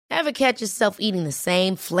Ever catch yourself eating the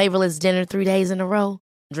same flavorless dinner 3 days in a row?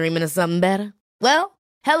 Dreaming of something better? Well,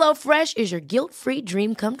 HelloFresh is your guilt-free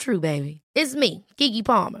dream come true, baby. It's me, Keke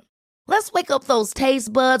Palmer. Let's wake up those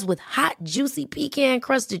taste buds with hot, juicy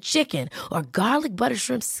pecan-crusted chicken or garlic butter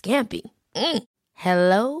shrimp scampi.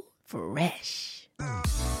 Hello Fresh.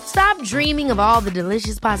 Stop dreaming of all the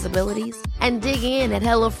delicious possibilities and dig in at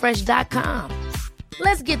HelloFresh.com.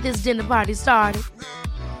 Let's get this dinner party started.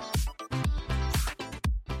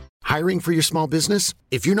 Hiring for your small business?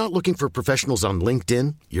 If you're not looking for professionals on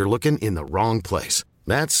LinkedIn, you're looking in the wrong place.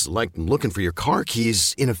 That's like looking for your car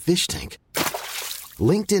keys in a fish tank.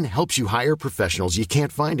 LinkedIn helps you hire professionals you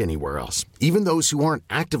can't find anywhere else, even those who aren't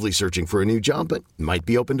actively searching for a new job but might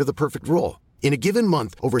be open to the perfect role. In a given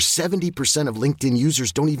month, over 70% of LinkedIn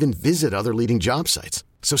users don't even visit other leading job sites.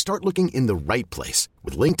 So start looking in the right place.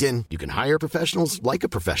 With LinkedIn, you can hire professionals like a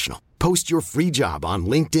professional. Post your free job on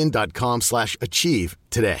linkedin.com/achieve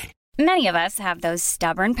today. Many of us have those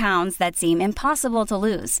stubborn pounds that seem impossible to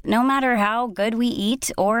lose, no matter how good we eat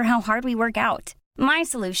or how hard we work out. My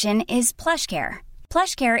solution is PlushCare.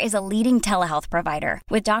 PlushCare is a leading telehealth provider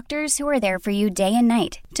with doctors who are there for you day and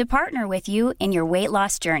night to partner with you in your weight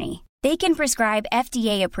loss journey. They can prescribe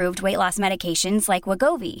FDA-approved weight loss medications like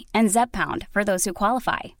Wegovy and Zepbound for those who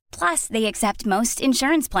qualify. Plus, they accept most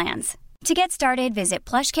insurance plans. To get started, visit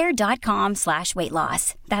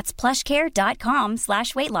plushcare.com/weightloss. That's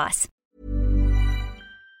plushcare.com/weightloss.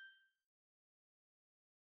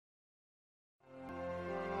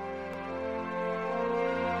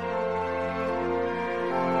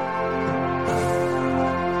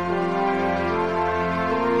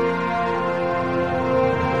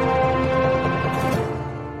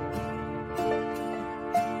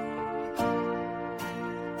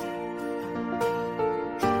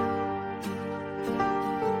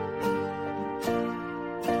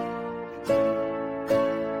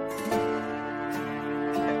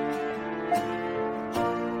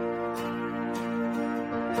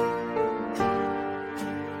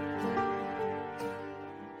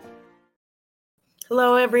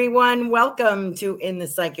 Hello, everyone. Welcome to In the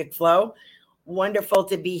Psychic Flow. Wonderful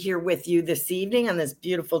to be here with you this evening on this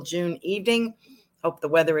beautiful June evening. Hope the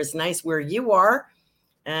weather is nice where you are.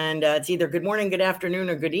 And it's either good morning, good afternoon,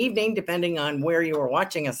 or good evening, depending on where you are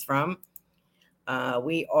watching us from.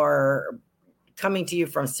 We are coming to you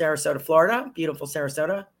from Sarasota, Florida. Beautiful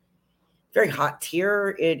Sarasota. Very hot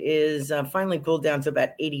here. It is finally cooled down to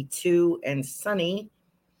about 82 and sunny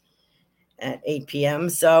at 8 p.m.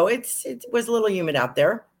 So it was a little humid out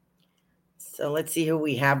there. So let's see who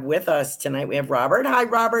we have with us tonight. We have Robert. Hi,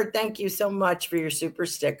 Robert. Thank you so much for your super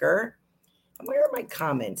sticker. Where are my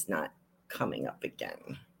comments not coming up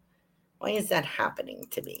again? Why is that happening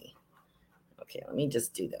to me? Okay, let me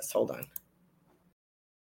just do this. Hold on.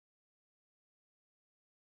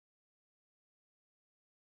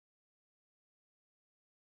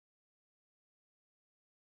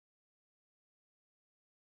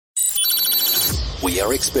 We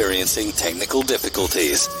are experiencing technical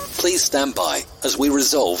difficulties. Please stand by as we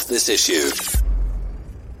resolve this issue.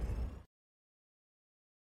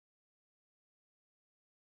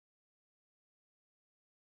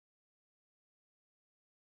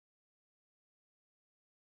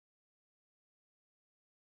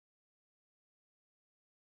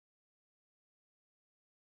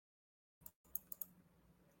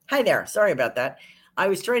 Hi there. Sorry about that. I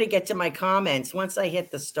was trying to get to my comments. Once I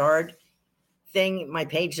hit the start thing, my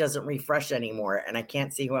page doesn't refresh anymore and I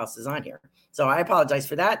can't see who else is on here. So I apologize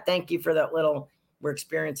for that. Thank you for that little, we're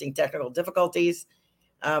experiencing technical difficulties,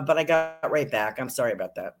 but I got right back. I'm sorry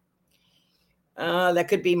about that. That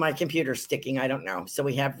could be my computer sticking. I don't know. So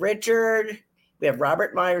we have Richard, we have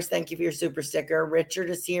Robert Myers. Thank you for your super sticker. Richard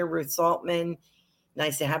is here. Ruth Saltman.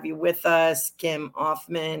 Nice to have you with us. Kim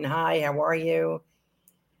Hoffman. Hi, how are you?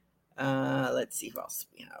 Let's see who else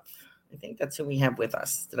we have. I think that's who we have with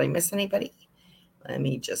us. Did I miss anybody? Let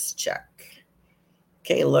me just check.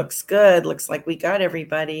 Okay, looks good. Looks like we got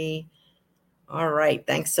everybody. All right.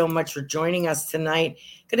 Thanks so much for joining us tonight.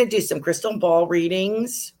 Going to do some crystal ball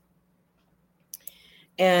readings.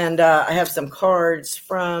 And I have some cards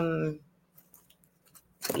from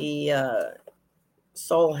the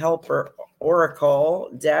Soul Helper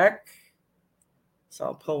Oracle deck. So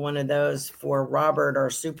I'll pull one of those for Robert.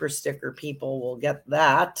 Our super sticker people will get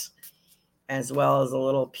that, as well as a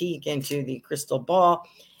little peek into the crystal ball.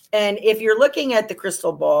 And if you're looking at the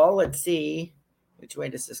crystal ball, let's see, which way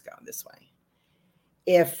does this go? This way.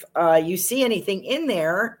 If you see anything in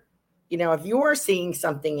there, you know, if you're seeing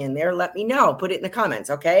something in there, let me know. Put it in the comments,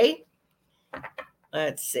 okay?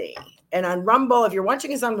 Let's see. And on Rumble, if you're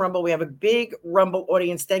watching us on Rumble, we have a big Rumble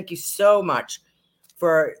audience. Thank you so much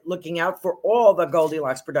for looking out for all the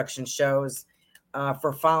Goldilocks production shows,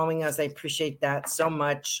 for following us. I appreciate that so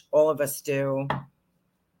much. All of us do.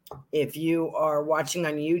 If you are watching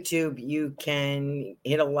on YouTube, you can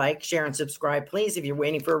hit a like, share, and subscribe, please. If you're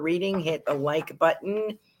waiting for a reading, hit the like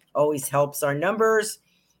button. Always helps our numbers.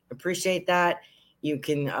 Appreciate that. You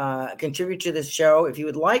can contribute to this show if you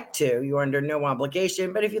would like to. You're under no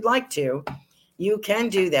obligation, but if you'd like to, you can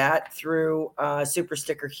do that through Super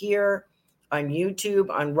Sticker here on YouTube,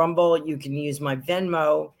 on Rumble. You can use my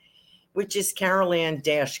Venmo, which is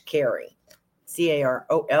Carolan-Carey,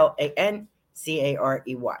 Carolan-Carey.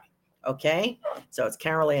 Okay, so it's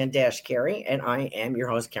Carolan-Carey, and I am your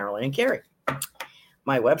host, Carolan Carey.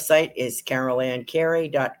 My website is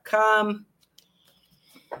carolancarey.com.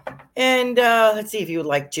 And let's see, if you would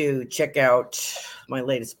like to check out my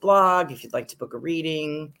latest blog, if you'd like to book a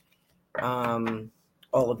reading, all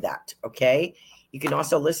of that. Okay, you can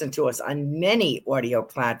also listen to us on many audio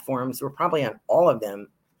platforms. We're probably on all of them: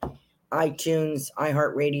 iTunes,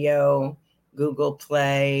 iHeartRadio, Google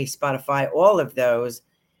Play, Spotify, all of those.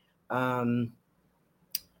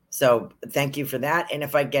 So thank you for that. And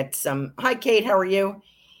if I get some, hi Kate, how are you?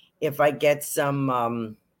 If I get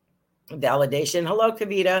some validation, hello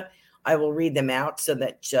Kavita, I will read them out so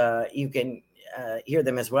that you can hear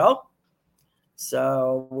them as well.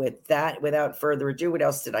 So with that, without further ado, what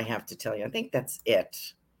else did I have to tell you? I think that's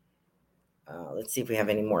it. Let's see if we have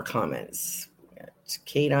any more comments. We got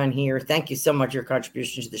Kate on here. Thank you so much for your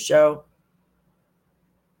contribution to the show.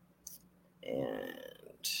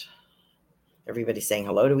 And everybody's saying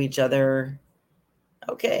hello to each other.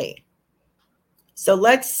 Okay. So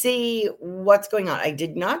let's see what's going on. I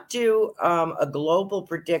did not do a global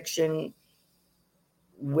prediction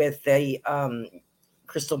with a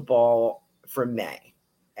crystal ball for May.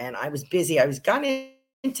 And I was busy. I was gotten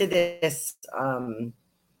into this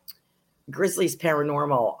Grizzlies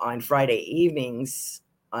Paranormal on Friday evenings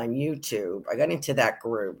on YouTube. I got into that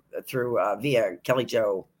group through via Kelly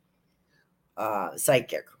Jo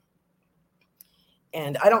Psychic.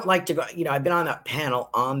 And I don't like to go, I've been on that panel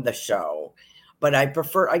on the show, but I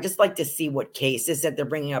just like to see what cases that they're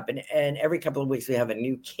bringing up. And every couple of weeks we have a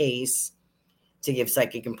new case to give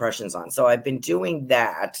psychic impressions on. So I've been doing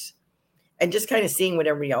that and just kind of seeing what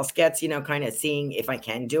everybody else gets, kind of seeing if I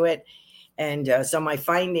can do it. And so my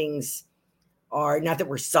findings are not that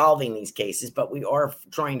we're solving these cases, but we are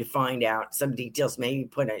trying to find out some details, maybe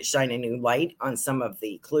shine a new light on some of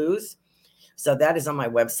the clues. So that is on my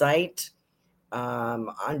website.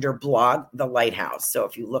 Under blog, The Lighthouse. So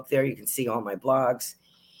if you look there, you can see all my blogs.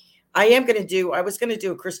 I was going to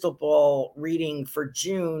do a crystal ball reading for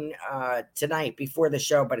June tonight before the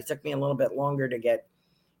show, but it took me a little bit longer to get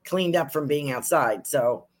cleaned up from being outside.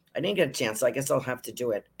 So I didn't get a chance. So I guess I'll have to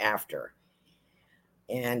do it after.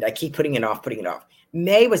 And I keep putting it off.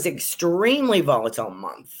 May was an extremely volatile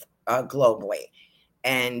month globally.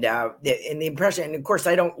 And the impression, and of course,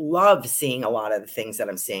 I don't love seeing a lot of the things that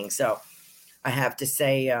I'm seeing. So I have to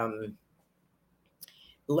say,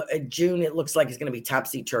 June, it looks like it's going to be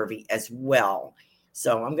topsy-turvy as well.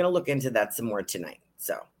 So I'm going to look into that some more tonight.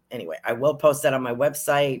 So anyway, I will post that on my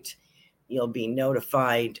website. You'll be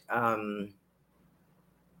notified. I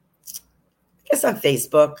guess on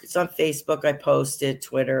Facebook. It's on Facebook. I posted,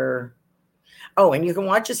 Twitter. Oh, and you can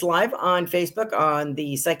watch us live on Facebook on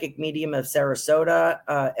the Psychic Medium of Sarasota,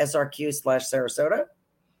 SRQ/Sarasota,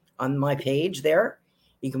 on my page there.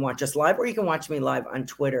 You can watch us live, or you can watch me live on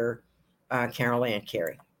Twitter,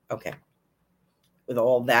 Carolan-Carey. Okay. With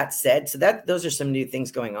all that said, so those are some new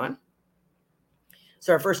things going on.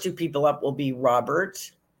 So our first two people up will be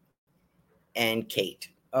Robert and Kate.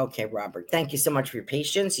 Okay, Robert, thank you so much for your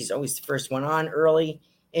patience. He's always the first one on early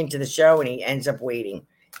into the show, and he ends up waiting.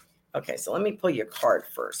 Okay, so let me pull your card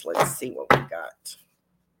first. Let's see what we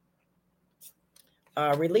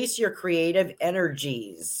got. Release your creative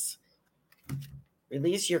energies.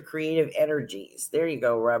 Release your creative energies. There you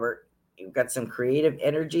go, Robert. You've got some creative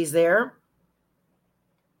energies there.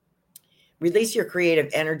 Release your creative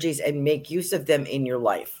energies and make use of them in your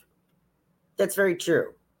life. That's very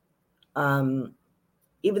true. Even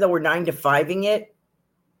though we're 9-to-5ing it,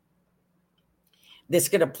 this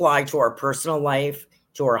could apply to our personal life,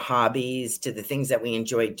 to our hobbies, to the things that we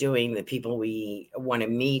enjoy doing, the people we want to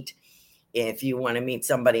meet. If you want to meet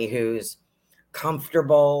somebody who's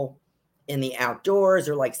comfortable in the outdoors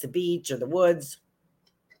or likes the beach or the woods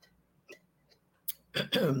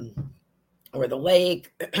or the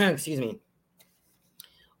lake, excuse me,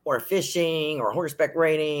 or fishing or horseback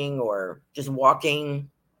riding or just walking,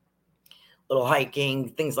 little hiking,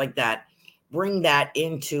 things like that. Bring that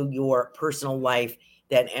into your personal life,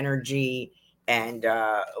 that energy, and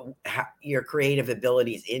your creative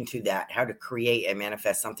abilities into that, how to create and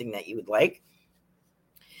manifest something that you would like.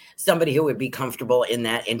 Somebody who would be comfortable in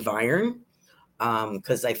that environment,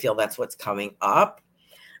 because I feel that's what's coming up.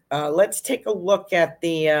 Let's take a look at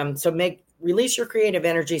the, release your creative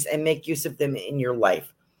energies and make use of them in your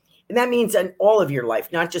life. And that means in all of your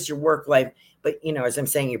life, not just your work life, but, as I'm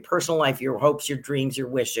saying, your personal life, your hopes, your dreams, your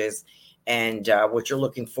wishes, and what you're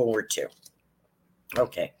looking forward to.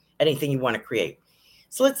 Okay. Anything you want to create.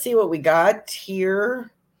 So let's see what we got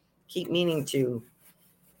here. Keep meaning to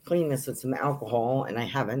clean this with some alcohol, and I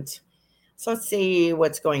haven't. So let's see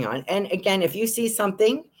what's going on. And again, if you see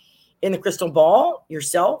something in the crystal ball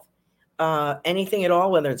yourself, anything at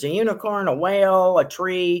all, whether it's a unicorn, a whale, a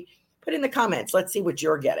tree, put in the comments. Let's see what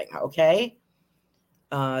you're getting, okay?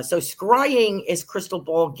 So scrying is crystal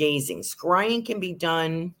ball gazing. Scrying can be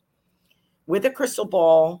done with a crystal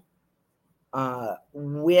ball,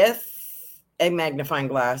 with a magnifying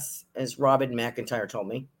glass, as Robin McIntyre told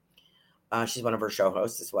me. She's one of her show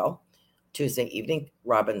hosts as well. Tuesday evening,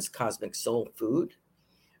 Robin's Cosmic Soul Food.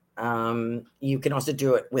 You can also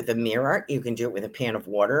do it with a mirror. You can do it with a pan of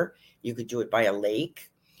water. You could do it by a lake.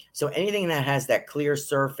 So anything that has that clear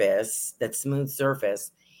surface, that smooth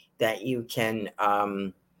surface that you can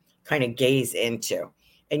kind of gaze into.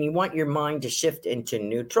 And you want your mind to shift into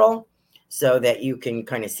neutral so that you can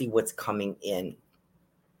kind of see what's coming in.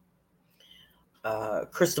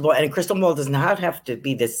 Crystal ball, and a crystal ball does not have to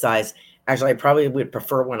be this size. Actually, I probably would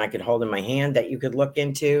prefer one I could hold in my hand that you could look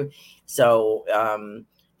into. So,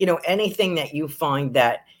 anything that you find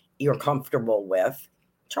that you're comfortable with,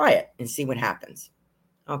 try it and see what happens.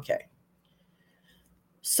 Okay.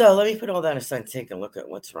 So let me put all that aside and take a look at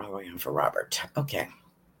what's wrong for Robert. Okay.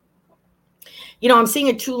 I'm seeing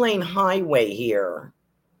a 2-lane highway here.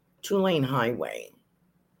 2-lane highway.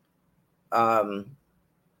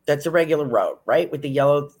 That's a regular road, right? With the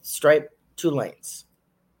yellow stripe, 2 lanes.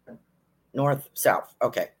 North, south.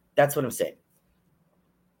 Okay. That's what I'm saying.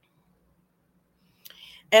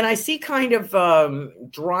 And I see kind of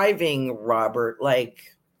driving, Robert,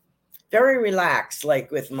 like very relaxed,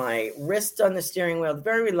 like with my wrist on the steering wheel,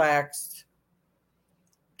 very relaxed.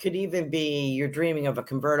 Could even be you're dreaming of a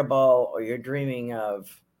convertible, or you're dreaming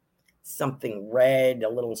of something red, a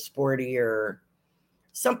little sportier,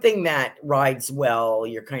 something that rides well.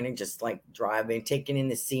 You're kind of just like driving, taking in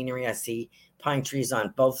the scenery. I see pine trees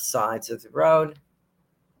on both sides of the road.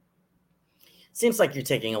 Seems like you're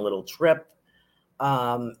taking a little trip.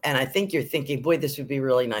 And I think you're thinking, boy, this would be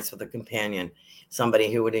really nice with a companion,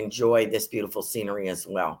 somebody who would enjoy this beautiful scenery as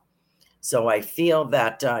well. So I feel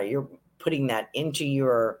that you're putting that into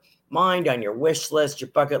your mind, on your wish list,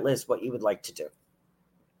 your bucket list, what you would like to do.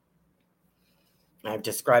 I've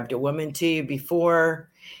described a woman to you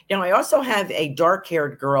before. Now, I also have a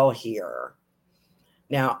dark-haired girl here.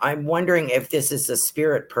 Now, I'm wondering if this is a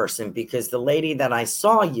spirit person, because the lady that I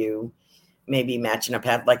saw you maybe matching up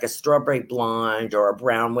had like a strawberry blonde or a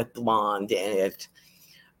brown with blonde in it.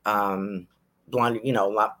 Blonde, a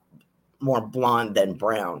lot more blonde than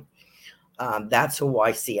brown. That's who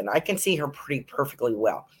I see. And I can see her pretty perfectly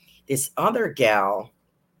well. This other gal,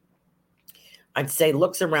 I'd say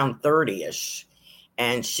looks around 30-ish.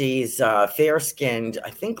 And she's fair-skinned, I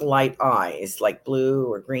think light eyes, like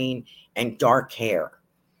blue or green, and dark hair.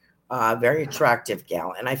 Very attractive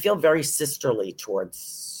gal. And I feel very sisterly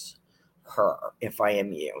towards her, if I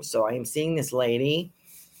am you. So I am seeing this lady.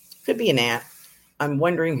 Could be an aunt. I'm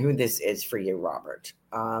wondering who this is for you, Robert.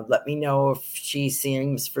 Let me know if she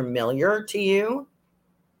seems familiar to you.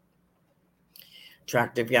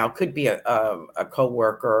 Attractive gal. Could be a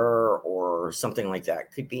co-worker or something like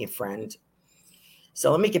that. Could be a friend. So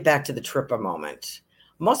let me get back to the trip a moment.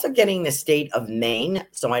 I'm also getting the state of Maine,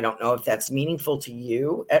 so I don't know if that's meaningful to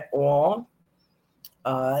you at all.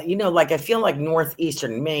 I feel like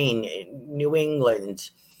northeastern Maine, New England,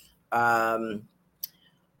 going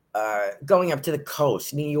up to the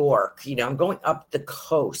coast, New York. I'm going up the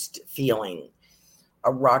coast, feeling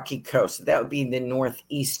a rocky coast. That would be the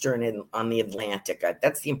northeastern and on the Atlantic.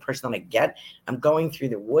 That's the impression that I get. I'm going through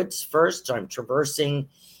the woods first, so I'm traversing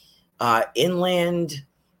inland,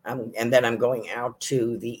 and then I'm going out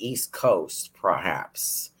to the East Coast,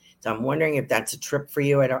 perhaps. So I'm wondering if that's a trip for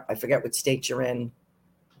you. I forget what state you're in.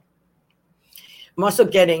 I'm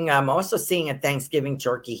also seeing a Thanksgiving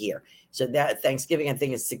turkey here. So that Thanksgiving, I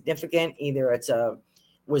think, is significant. Either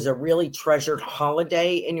was a really treasured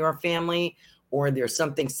holiday in your family, or there's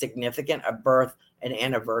something significant, a birth, an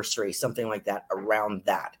anniversary, something like that around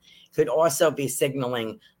that. Could also be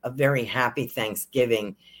signaling a very happy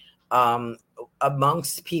Thanksgiving.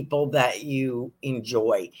 amongst people that you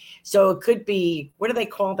enjoy. So it could be, what do they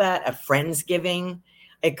call that? A Friendsgiving.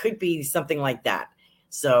 It could be something like that.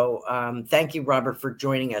 So thank you, Robert, for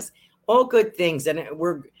joining us. All good things. And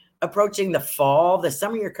we're approaching the fall. The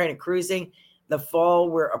summer, you're kind of cruising. The fall,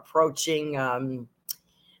 we're approaching, and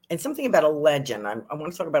something about a legend. I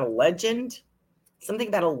want to talk about a legend. Something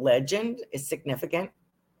about a legend is significant.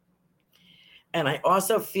 And I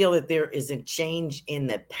also feel that there is a change in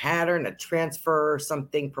the pattern, a transfer,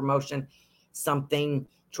 something, promotion, something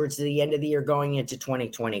towards the end of the year going into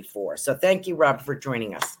 2024. So thank you, Rob, for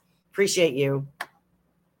joining us. Appreciate you.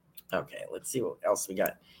 Okay, let's see what else we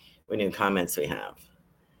got. What new comments we have.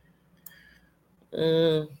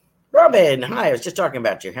 Robin, hi, I was just talking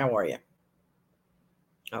about you. How are you?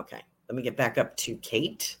 Okay, let me get back up to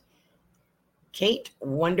Kate. Kate,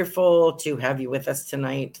 wonderful to have you with us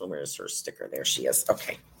tonight. Where's her sticker? There she is.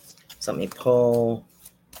 Okay, so let me pull.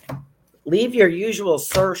 Leave your usual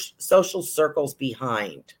social circles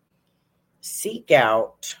behind. Seek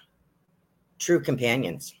out true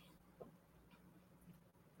companions.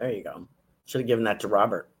 There you go. Should have given that to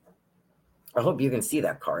Robert. I hope you can see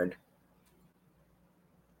that card.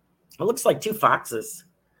 It looks like two foxes.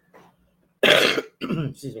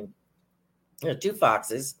 Excuse me. Yeah, two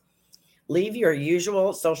foxes. Leave your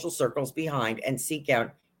usual social circles behind and seek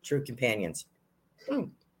out true companions.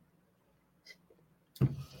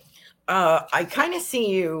 I kind of see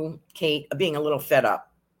you, Kate, being a little fed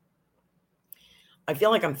up. I feel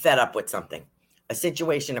like I'm fed up with something. A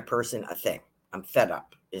situation, a person, a thing. I'm fed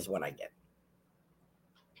up is what I get.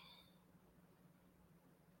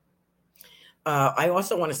 I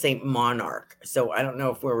also want to say monarch. So I don't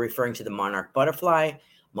know if we're referring to the monarch butterfly,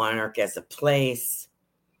 monarch as a place,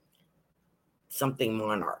 something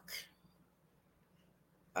monarch.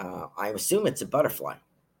 I assume it's a butterfly.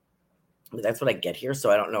 But that's what I get here. So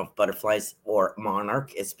I don't know if butterflies or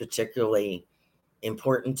monarch is particularly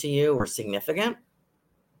important to you or significant.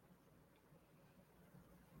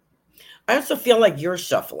 I also feel like you're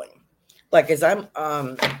shuffling. Like as I'm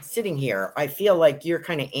sitting here, I feel like you're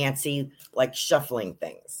kind of antsy, like shuffling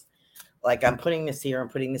things. Like I'm putting this here, I'm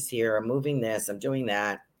putting this here, I'm moving this, I'm doing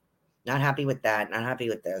that. Not happy with that, not happy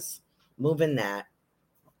with this. Moving that.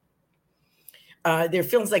 There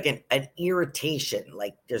feels like an irritation,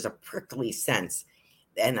 like there's a prickly sense.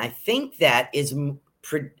 And I think that is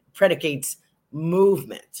predicates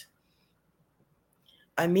movement.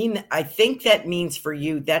 I mean, I think that means for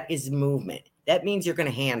you, that is movement. That means you're going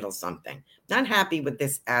to handle something. Not happy with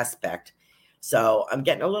this aspect. So I'm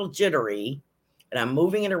getting a little jittery and I'm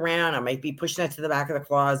moving it around. I might be pushing it to the back of the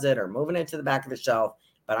closet or moving it to the back of the shelf,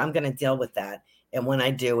 but I'm going to deal with that. And when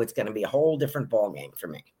I do, it's going to be a whole different ballgame for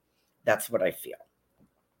me. That's what I feel.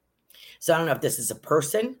 So I don't know if this is a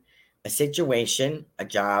person, a situation, a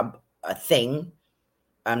job, a thing.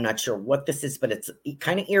 I'm not sure what this is, but it's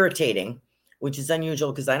kind of irritating, which is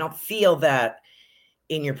unusual because I don't feel that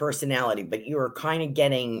in your personality, but you're kind of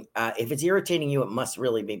getting, if it's irritating you, it must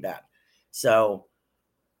really be bad. So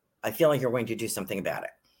I feel like you're going to do something about it.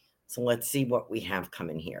 So let's see what we have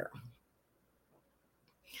coming here.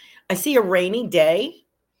 I see a rainy day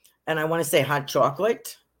and I want to say hot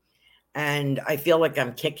chocolate. And I feel like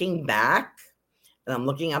I'm kicking back and I'm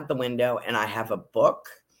looking out the window and I have a book.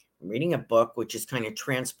 I'm reading a book, which is kind of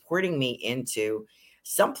transporting me into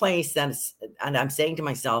some place that's, and I'm saying to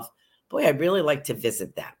myself, boy, I'd really like to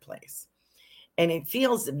visit that place. And it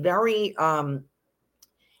feels very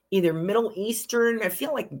either Middle Eastern. I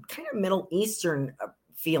feel like kind of Middle Eastern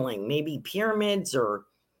feeling, maybe pyramids or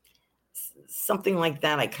something like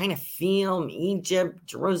that. I kind of feel Egypt,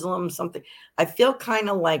 Jerusalem, something. I feel kind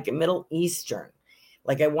of like Middle Eastern.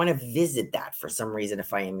 Like I want to visit that for some reason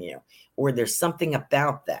if I am you. Or there's something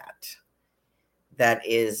about that that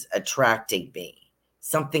is attracting me.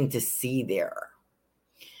 Something to see there.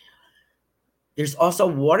 There's also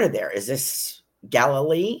water there. Is this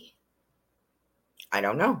Galilee? I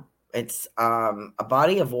don't know. It's a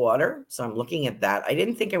body of water. So I'm looking at that. I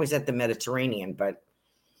didn't think I was at the Mediterranean, but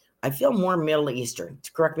I feel more Middle Eastern.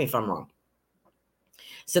 Correct me if I'm wrong.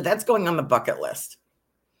 So that's going on the bucket list.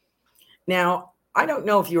 Now, I don't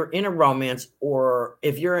know if you're in a romance or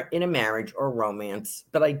if you're in a marriage or romance,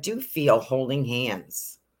 but I do feel holding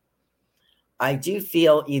hands. I do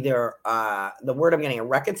feel either the word I'm getting, a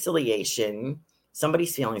reconciliation.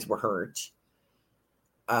 Somebody's feelings were hurt.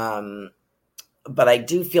 But I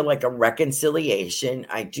do feel like a reconciliation.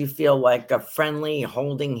 I do feel like a friendly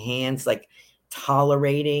holding hands, like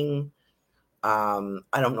tolerating. I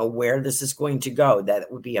don't know where this is going to go.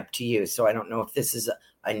 That would be up to you. So I don't know if this is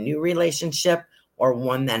a new relationship or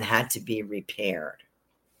one that had to be repaired.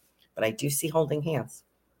 But I do see holding hands.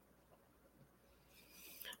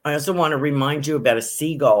 I also want to remind you about a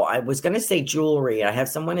seagull. I was going to say jewelry. I have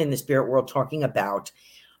someone in the spirit world talking about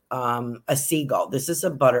a seagull. This is a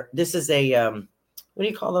what do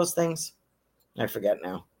you call those things? I forget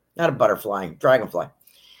now. Not a butterfly, dragonfly.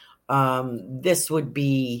 This would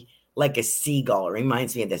be like a seagull. It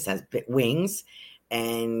reminds me of this. It has wings,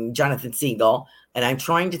 and Jonathan Seagull. And I'm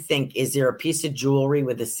trying to think, is there a piece of jewelry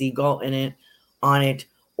with a seagull on it,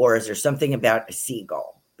 or is there something about a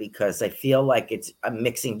seagull? Because I feel like I'm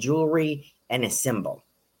mixing jewelry and a symbol.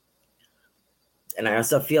 And I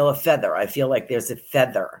also feel a feather. I feel like there's a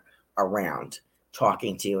feather around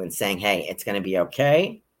talking to you and saying, hey, it's going to be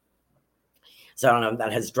okay. So I don't know if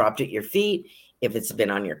that has dropped at your feet, if it's been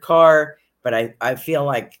on your car, but I feel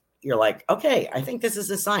like you're like, okay, I think this is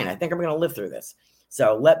a sign. I think I'm going to live through this.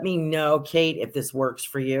 So let me know, Kate, if this works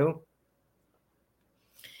for you.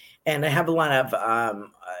 And I have a lot of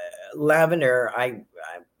lavender. I'm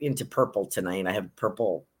into purple tonight. I have a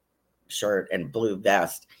purple shirt and blue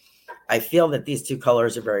vest. I feel that these two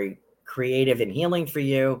colors are very creative and healing for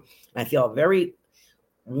you. I feel a very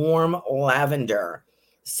warm lavender,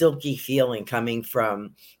 silky feeling coming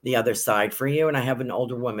from the other side for you. And I have an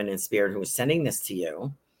older woman in spirit who is sending this to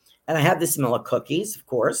you. And I have the smell of cookies, of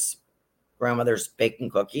course. Grandmother's baking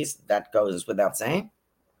cookies. That goes without saying.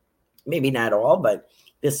 Maybe not all, but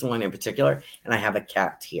this one in particular. And I have a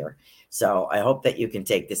cat here. So I hope that you can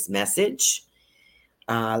take this message.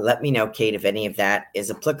 Let me know, Kate, if any of that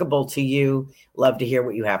is applicable to you. Love to hear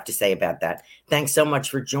what you have to say about that. Thanks so much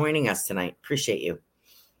for joining us tonight. Appreciate you.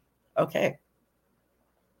 Okay.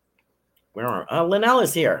 Where are Linnell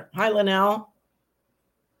is here. Hi, Linnell.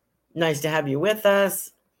 Nice to have you with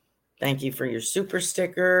us. Thank you for your super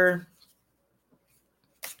sticker.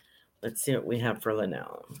 Let's see what we have for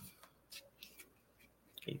Linnell.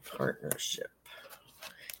 A partnership.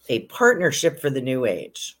 A partnership for the new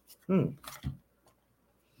age. A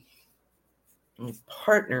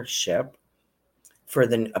partnership for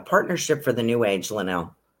the new age,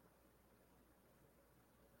 Linnell.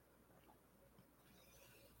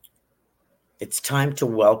 It's time to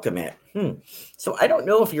welcome it. So I don't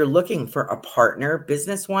know if you're looking for a partner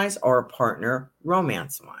business-wise or a partner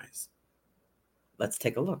romance-wise. Let's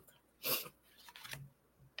take a look.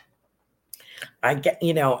 I get,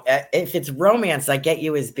 if it's romance, I get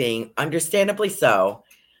you as being, understandably so,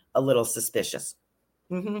 a little suspicious.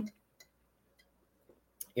 You're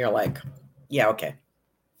like, yeah, okay.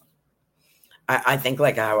 I think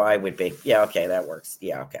like how I would be. Yeah, okay, that works.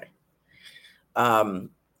 Yeah, okay.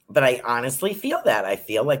 But I honestly feel that. I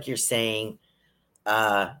feel like you're saying,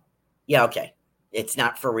 yeah, okay. It's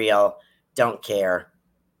not for real. Don't care.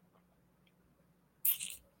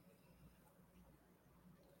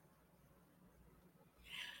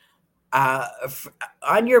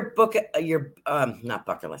 On your book, not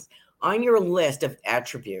bucket list, on your list of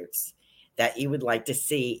attributes that you would like to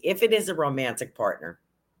see, if it is a romantic partner,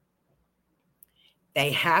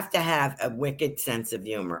 they have to have a wicked sense of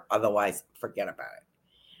humor. Otherwise, forget about it.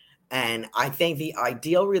 And I think the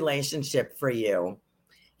ideal relationship for you,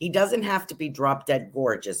 he doesn't have to be drop dead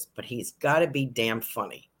gorgeous, but he's got to be damn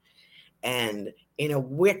funny. And in a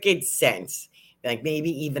wicked sense, like maybe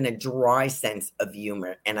even a dry sense of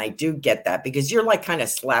humor. And I do get that because you're like kind of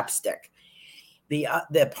slapstick.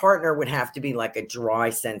 The partner would have to be like a dry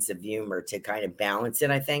sense of humor to kind of balance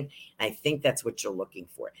it, I think. I think that's what you're looking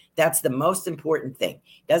for. That's the most important thing.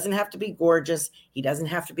 He doesn't have to be gorgeous. He doesn't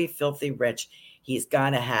have to be filthy rich. He's got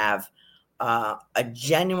to have a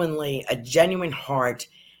genuine heart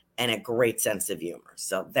and a great sense of humor.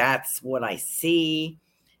 So that's what I see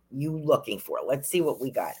you looking for. Let's see what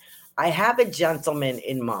we got. I have a gentleman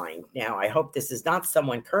in mind. Now, I hope this is not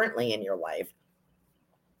someone currently in your life.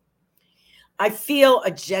 I feel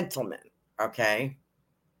a gentleman, okay?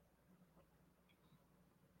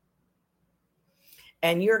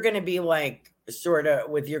 And you're going to be like sort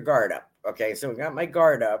of with your guard up, okay? So we got my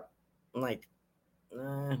guard up. I'm like,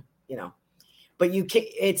 but you can,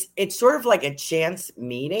 it's sort of like a chance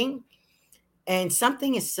meeting, and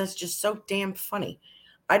something is just so damn funny.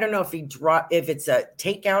 I don't know if if it's a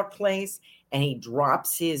takeout place and he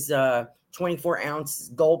drops his 24-ounce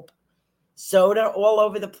gulp soda all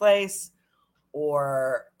over the place,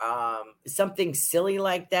 or something silly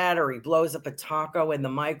like that, or he blows up a taco in the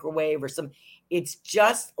microwave or something. It's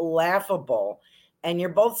just laughable, and you're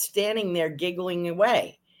both standing there giggling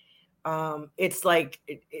away. It's like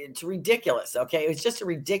it's ridiculous. Okay, it's just a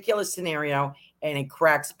ridiculous scenario, and it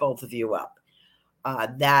cracks both of you up.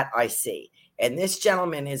 That I see. And this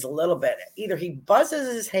gentleman is a little bit, either he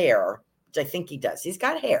buzzes his hair, which I think he does. He's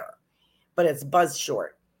got hair, but it's buzzed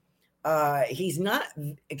short. He's not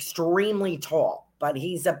extremely tall. but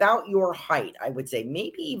he's about your height, I would say,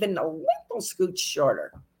 maybe even a little scoot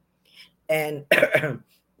shorter. And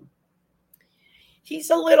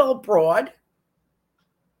he's a little broad.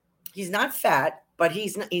 He's not fat, but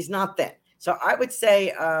he's not thin. So I would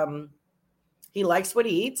say he likes what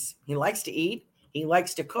he eats. He likes to eat. He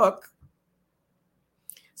likes to cook.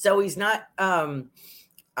 So he's not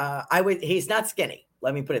he's not skinny.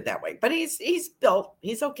 Let me put it that way. But he's built.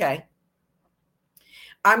 He's okay.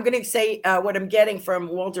 I'm going to say what I'm getting from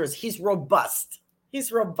Walter is he's robust.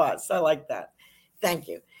 He's robust. I like that. Thank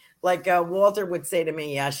you. Like Walter would say to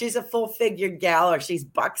me, she's a full-figured gal or she's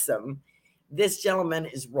buxom. This gentleman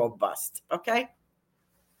is robust. Okay.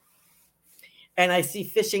 And I see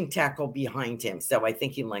fishing tackle behind him. So I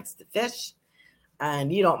think he likes to fish.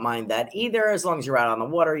 And you don't mind that either. As long as you're out on the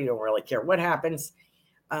water, you don't really care what happens.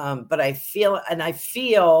 But I feel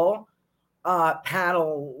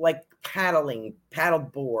paddling, paddle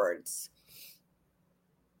boards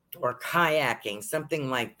or kayaking, something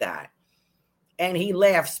like that. And he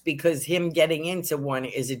laughs because him getting into one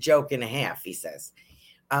is a joke and a half, he says.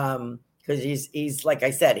 Because he's like I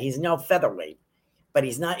said, he's no featherweight, but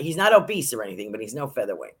he's not obese or anything, but he's no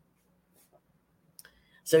featherweight.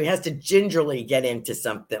 So he has to gingerly get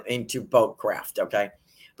into boat craft, okay?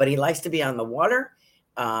 But he likes to be on the water.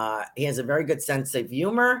 He has a very good sense of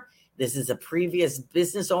humor. This is a previous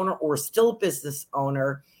business owner or still business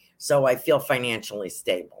owner, so I feel financially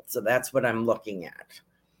stable. So that's what I'm looking at.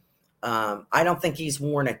 I don't think he's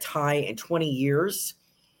worn a tie in 20 years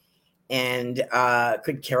and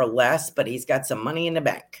could care less, but he's got some money in the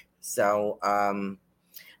bank. So, and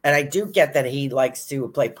I do get that he likes to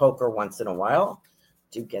play poker once in a while.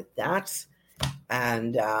 Do get that.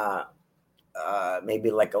 And maybe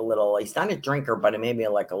like a little, he's not a drinker, but maybe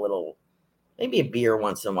like a little, maybe a beer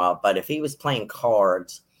once in a while. But if he was playing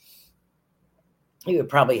cards, he would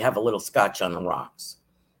probably have a little scotch on the rocks.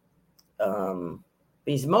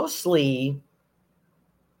 He's mostly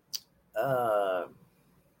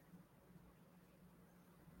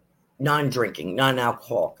non-drinking,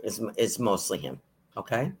 non-alcoholic is mostly him.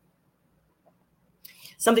 Okay.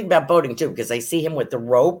 Something about boating too, because I see him with the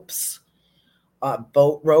ropes,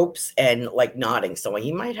 boat ropes, and like nodding. So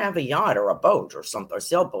he might have a yacht or a boat or something, or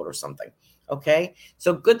sailboat or something. Okay.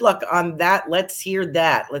 So good luck on that. Let's hear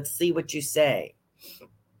that. Let's see what you say.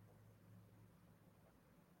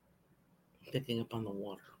 Picking up on the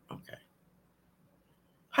water. Okay.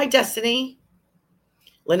 Hi, Destiny.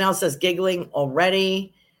 Linnell says giggling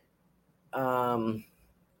already. And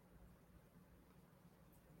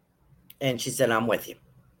she said, I'm with you.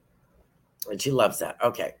 And she loves that.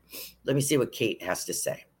 Okay. Let me see what Kate has to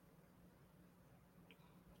say.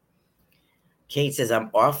 Kate says,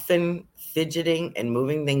 I'm often fidgeting and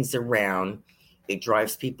moving things around. It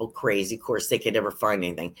drives people crazy. Of course, they could never find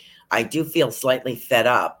anything. I do feel slightly fed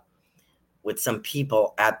up with some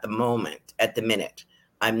people at the minute.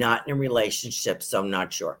 I'm not in a relationship, so I'm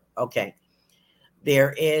not sure. Okay.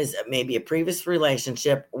 There is maybe a previous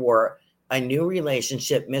relationship or a new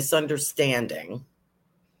relationship misunderstanding.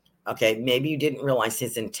 Okay. Maybe you didn't realize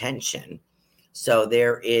his intention. So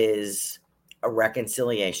there is a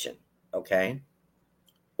reconciliation. Okay.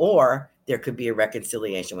 Or there could be a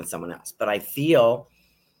reconciliation with someone else. But I feel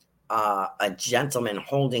a gentleman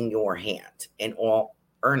holding your hand in all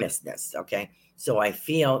earnestness. Okay. So I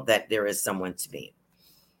feel that there is someone to meet.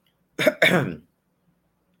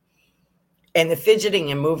 And the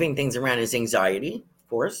fidgeting and moving things around is anxiety, of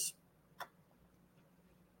course.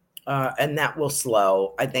 And that will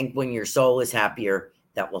slow. I think when your soul is happier,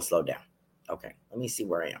 that will slow down. Okay. Let me see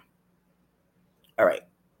where I am. All right.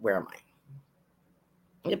 Where am I?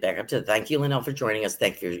 Get back up to thank you, Linnell, for joining us.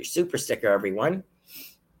 Thank you for your super sticker, everyone.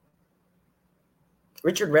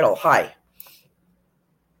 Richard Riddle, hi.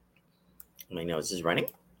 My nose is running.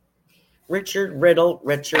 Richard Riddle.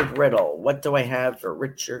 What do I have for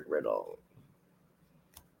Richard Riddle?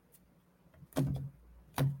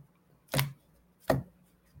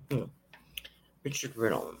 Richard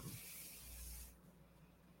Riddle.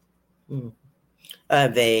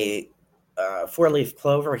 The four-leaf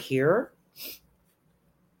clover here.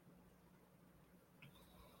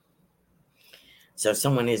 So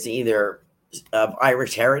someone is either of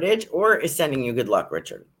Irish heritage or is sending you good luck,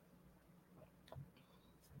 Richard.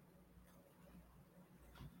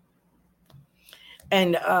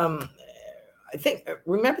 And I think,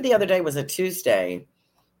 remember the other day was a Tuesday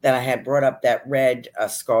that I had brought up that red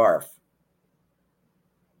scarf.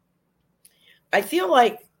 I feel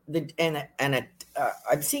like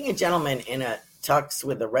I'm seeing a gentleman in a tux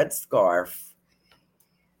with a red scarf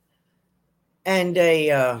and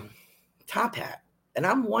a top hat. And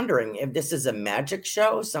I'm wondering if this is a magic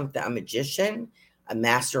show, a magician, a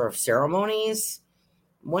master of ceremonies.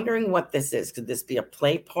 I'm wondering what this is. Could this be a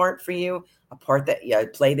play part for you? A part that, a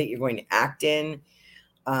play that you're going to act in,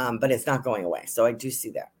 but it's not going away. So I do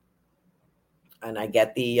see that. And I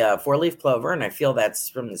get the 4-leaf clover, and I feel that's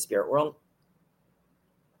from the spirit world.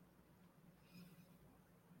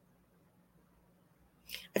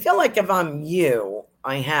 I feel like if I'm you,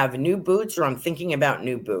 I have new boots or I'm thinking about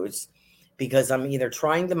new boots because I'm either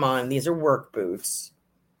trying them on. These are work boots.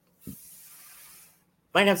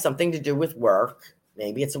 Might have something to do with work.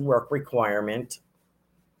 Maybe it's a work requirement.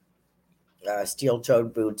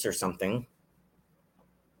 Steel-toed boots or something.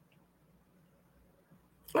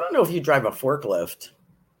 I don't know if you drive a forklift.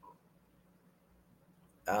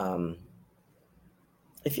 I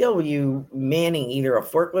feel you manning either a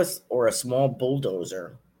forklift or a small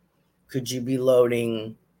bulldozer. Could you be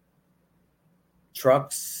loading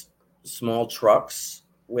trucks, small trucks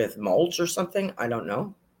with mulch or something? I don't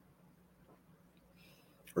know.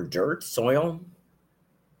 Or dirt, soil.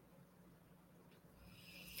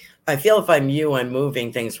 I feel if I'm you, I'm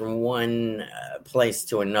moving things from one place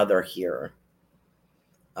to another here.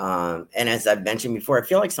 And as I've mentioned before, I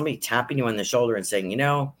feel like somebody tapping you on the shoulder and saying,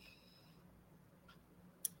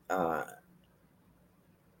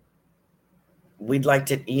 we'd like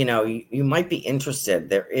to, you might be interested.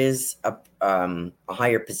 There is a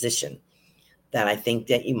higher position that I think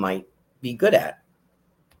that you might be good at.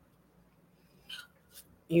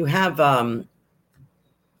 You have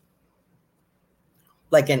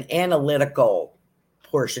like an analytical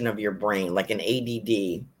portion of your brain, like an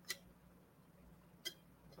ADD,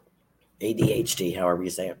 ADHD, however you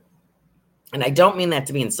say it. And I don't mean that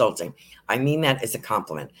to be insulting. I mean that as a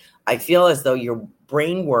compliment. I feel as though your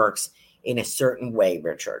brain works in a certain way,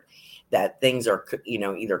 Richard, that things are,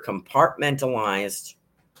 either compartmentalized.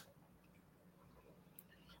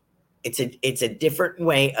 It's a different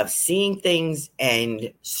way of seeing things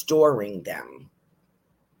and storing them.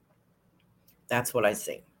 That's what I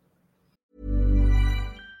see.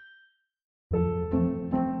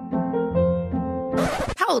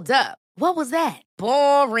 Hold up. What was that?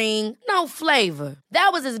 Boring. No flavor. That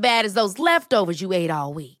was as bad as those leftovers you ate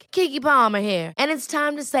all week. Keke Palmer here. And it's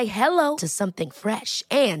time to say hello to something fresh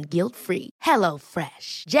and guilt-free. Hello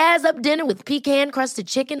Fresh. Jazz up dinner with pecan-crusted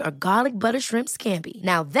chicken or garlic butter shrimp scampi.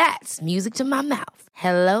 Now that's music to my mouth.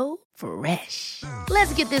 Hello Fresh.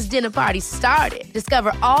 Let's get this dinner party started.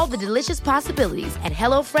 Discover all the delicious possibilities at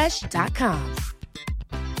HelloFresh.com.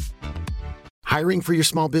 Hiring for your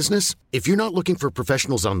small business? If you're not looking for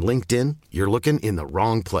professionals on LinkedIn, you're looking in the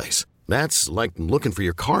wrong place. That's like looking for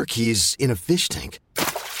your car keys in a fish tank.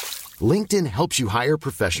 LinkedIn helps you hire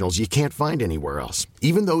professionals you can't find anywhere else,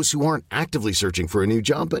 even those who aren't actively searching for a new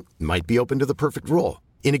job but might be open to the perfect role.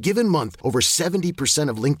 In a given month, over 70%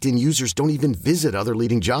 of LinkedIn users don't even visit other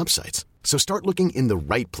leading job sites. So start looking in the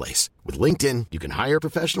right place. With LinkedIn, you can hire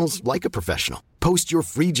professionals like a professional. Post your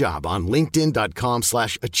free job on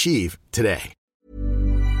linkedin.com/achieve today.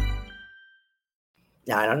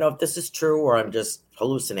 Now, I don't know if this is true or I'm just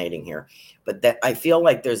hallucinating here, but that I feel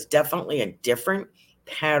like there's definitely a different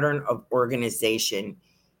pattern of organization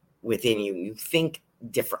within you. You think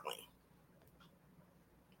differently.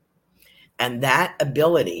 And that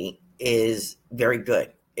ability is very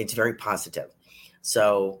good. It's very positive.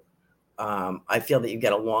 So I feel that you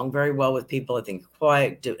get along very well with people. I think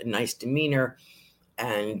quiet, nice demeanor.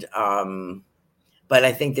 And but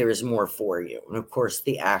I think there is more for you. And of course,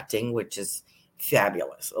 the acting, which is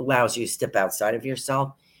fabulous, allows you to step outside of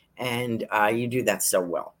yourself. And you do that so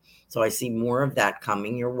well. So I see more of that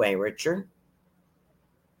coming your way, Richard.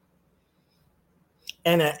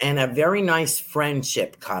 And a very nice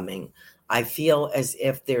friendship coming. I feel as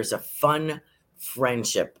if there's a fun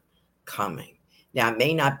friendship coming. Now, it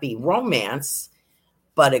may not be romance,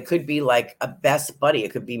 but it could be like a best buddy.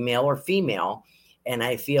 It could be male or female. And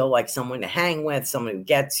I feel like someone to hang with, someone who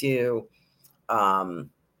gets you.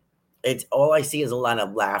 It's all I see is a lot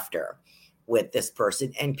of laughter with this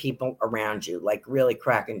person and people around you, like really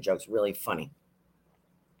cracking jokes, really funny.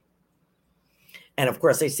 And of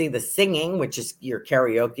course, I see the singing, which is your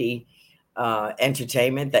karaoke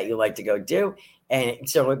entertainment that you like to go do. And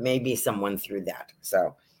so it may be someone through that.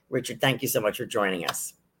 So, Richard, thank you so much for joining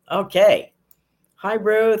us. Okay. Hi,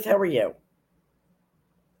 Ruth. How are you?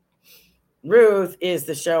 Ruth is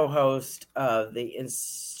the show host of the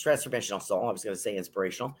Transformational Soul. I was going to say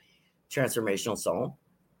inspirational. Transformational Soul.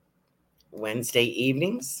 Wednesday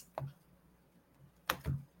evenings.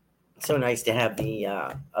 So nice to have the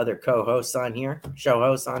other co-hosts on here, show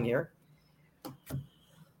hosts on here.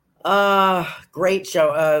 Great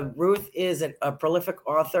show. Ruth is a prolific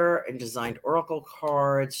author and designed oracle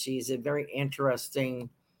cards. She's a very interesting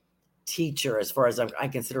teacher, as far as I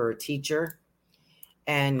consider her a teacher.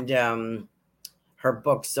 And her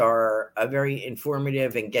books are very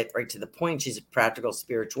informative and get right to the point. She's a practical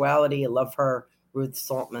spirituality. I love her.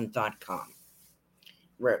 RuthSaltman.com.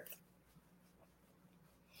 Ruth.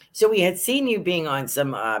 So we had seen you being on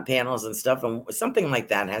some panels and stuff, and something like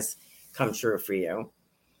that has come true for you.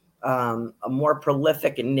 A more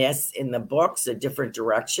prolificness in the books, a different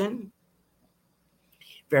direction.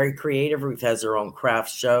 Very creative. Ruth has her own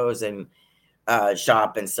craft shows and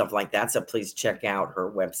shop and stuff like that. So please check out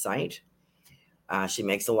her website. She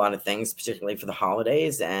makes a lot of things, particularly for the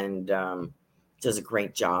holidays, and does a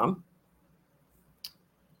great job.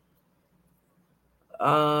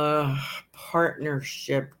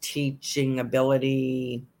 Partnership, teaching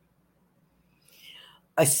ability,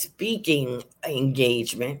 a speaking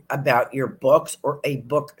engagement about your books or a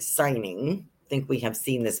book signing. I think we have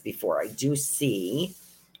seen this before. I do see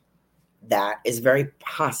that is very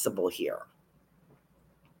possible here.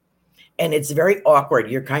 And it's very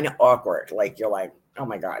awkward. You're kind of awkward. Like, you're like, oh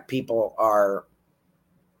my God, people are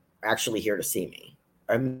actually here to see me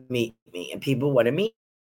or meet me. And people want to meet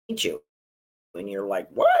you. And you're like,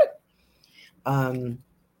 what? And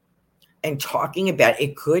talking about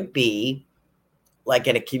it could be like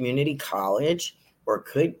at a community college, or it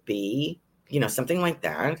could be, something like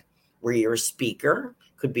that, where you're a speaker,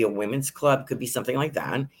 could be a women's club, could be something like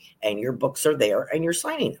that. And your books are there and you're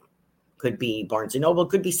signing them. Could be Barnes & Noble,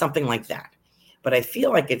 could be something like that. But I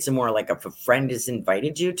feel like it's more like if a friend has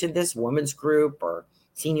invited you to this women's group or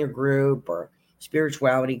senior group or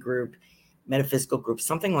spirituality group, metaphysical group,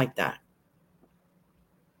 something like that.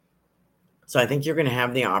 So I think you're going to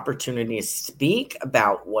have the opportunity to speak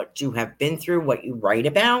about what you have been through, what you write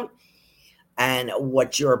about, and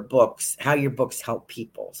what how your books help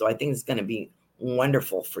people. So I think it's going to be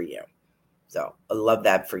wonderful for you. So I love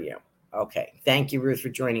that for you. Okay. Thank you, Ruth, for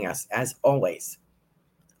joining us, as always.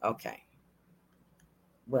 Okay.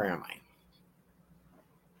 Where am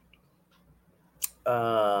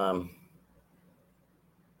I?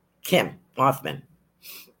 Kim Hoffman.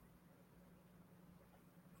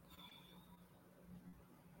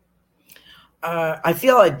 I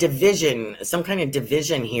feel a division, some kind of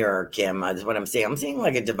division here, Kim, is what I'm saying. I'm seeing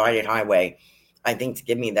like a divided highway, I think, to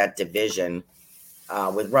give me that division.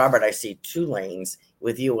 With Robert, I see 2 lanes.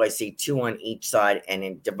 With you, I see 2 on each side and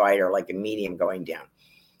a divider, like a medium going down.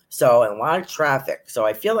 So, and a lot of traffic. So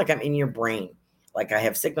I feel like I'm in your brain. Like I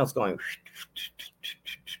have signals going.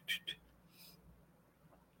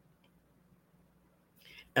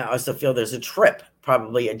 I also feel there's a trip,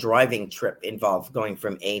 probably a driving trip involved, going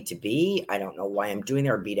from A to B. I don't know why I'm doing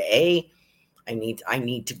there, or B to A. I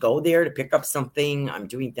need to go there to pick up something. I'm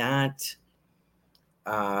doing that.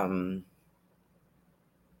 I'm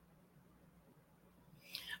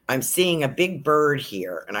seeing a big bird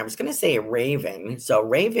here, and I was going to say a raven. So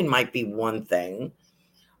raven might be one thing,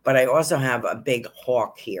 but I also have a big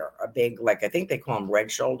hawk here, a big, like, I think they call them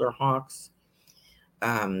red shoulder hawks.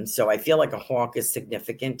 So I feel like a hawk is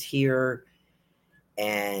significant here,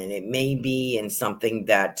 and it may be in something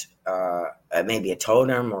that maybe a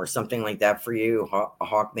totem or something like that for you. A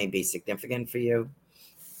hawk may be significant for you.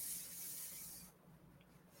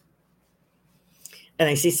 And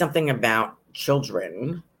I see something about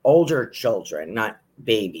children, older children, not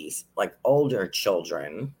babies, like older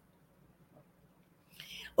children,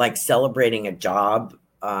 like celebrating a job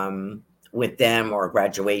with them, or a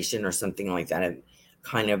graduation or something like that. A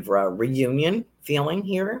kind of reunion feeling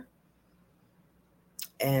here.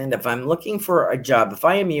 And if I'm looking for a job, if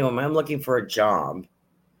I am you, I'm looking for a job,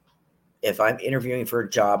 if I'm interviewing for a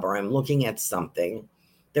job or I'm looking at something,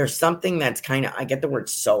 there's something that's kind of, I get the word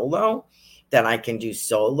solo, that I can do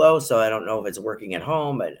solo. So I don't know if it's working at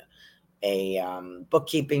home, but a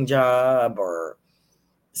bookkeeping job or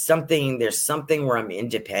something. There's something where I'm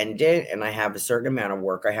independent and I have a certain amount of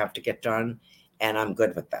work I have to get done, and I'm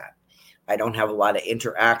good with that. I don't have a lot of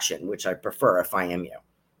interaction, which I prefer if I am you.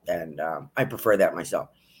 And I prefer that myself.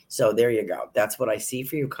 So there you go. That's what I see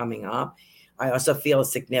for you coming up. I also feel a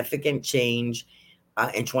significant change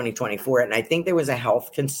in 2024. And I think there was a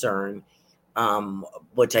health concern,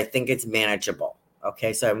 which I think it's manageable.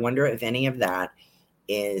 Okay. So I wonder if any of that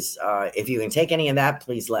is, if you can take any of that,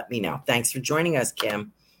 please let me know. Thanks for joining us,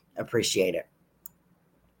 Kim. Appreciate it.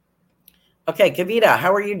 Okay. Kavita,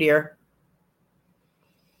 how are you, dear?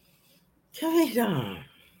 Kavita.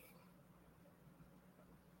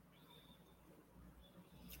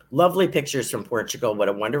 Lovely pictures from Portugal. What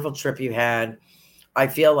a wonderful trip you had. I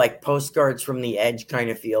feel like postcards from the edge kind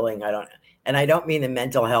of feeling. I don't mean the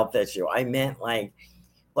mental health issue. I meant like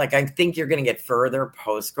I think you're going to get further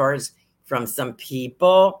postcards from some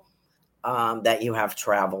people that you have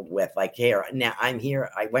traveled with. Like, here, now I'm here.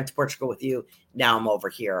 I went to Portugal with you. Now I'm over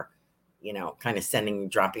here, kind of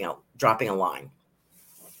dropping a line.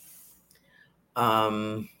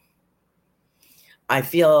 I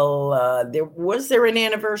feel there an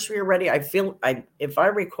anniversary already? If I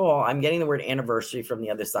recall, I'm getting the word anniversary from the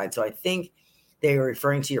other side. So I think they were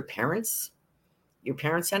referring to your parents. Your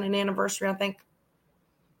parents had an anniversary, I think.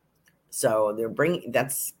 So they're bringing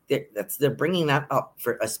that up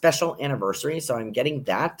for a special anniversary. So I'm getting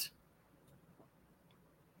that.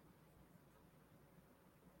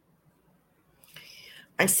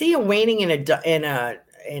 I see you waiting in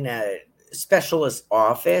a specialist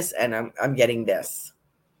office, and I'm getting this.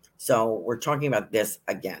 So we're talking about this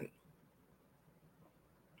again.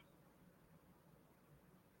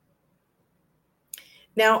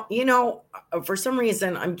 Now, for some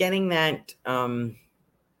reason, I'm getting that.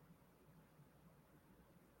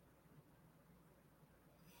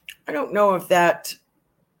 I don't know if that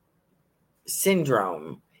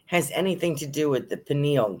syndrome has anything to do with the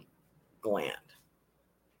pineal gland,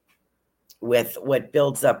 with what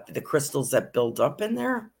builds up, the crystals that build up in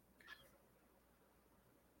there.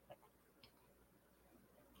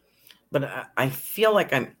 But I feel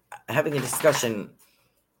like I'm having a discussion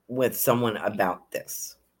with someone about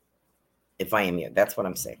this. If I am you, that's what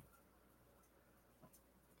I'm saying.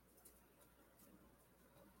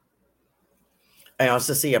 I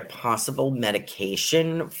also see a possible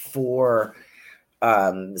medication for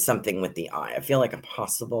something with the eye. I feel like a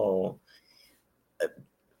possible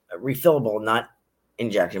refillable, not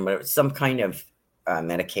injection, but some kind of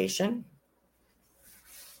medication.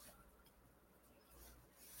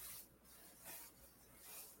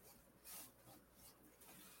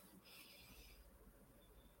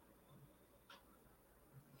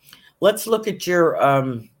 Let's look at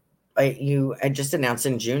your you just announced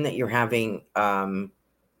in June that you're having an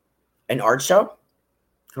art show,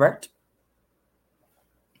 correct?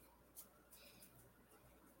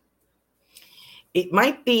 It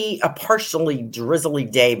might be a partially drizzly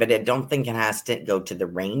day, but I don't think it has to go to the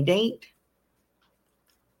rain date.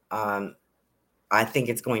 I think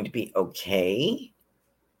it's going to be okay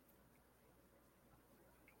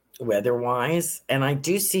weather-wise, and I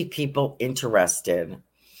do see people interested.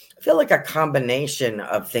 I feel like a combination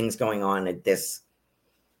of things going on at this,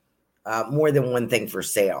 more than one thing for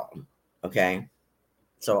sale. Okay.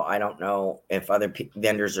 So I don't know if other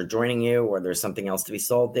vendors are joining you or there's something else to be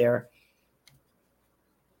sold there.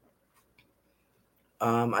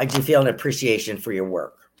 I do feel an appreciation for your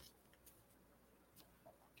work.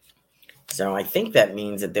 So I think that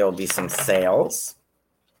means that there will be some sales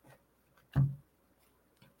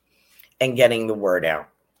and getting the word out.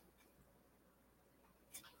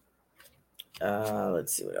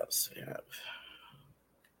 Let's see what else we have.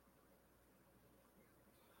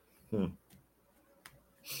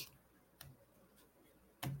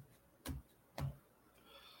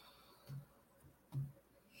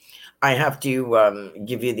 I have to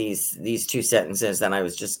give you these two sentences that I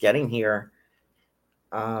was just getting here.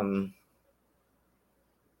 How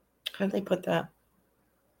did they put that?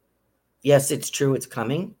 Yes, it's true. It's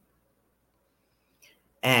coming.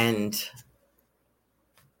 And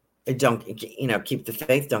don't, keep the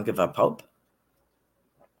faith. Don't give up hope.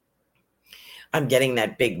 I'm getting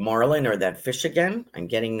that big marlin or that fish again. I'm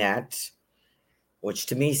getting that, which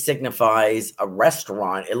to me signifies a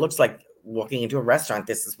restaurant. It looks like walking into a restaurant.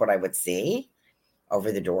 This is what I would see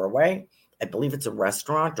over the doorway. I believe it's a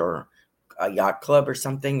restaurant or a yacht club or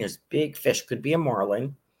something. There's big fish. Could be a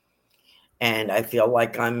marlin. And I feel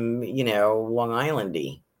like I'm, Long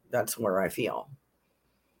Island-y. That's where I feel.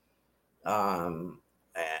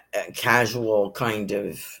 A casual kind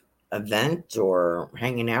of event or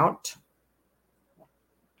hanging out.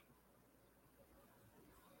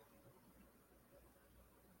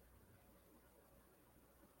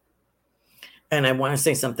 And I want to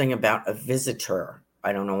say something about a visitor.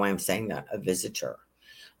 I don't know why I'm saying that, a visitor.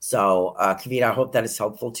 So, Kavita, I hope that is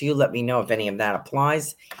helpful to you. Let me know if any of that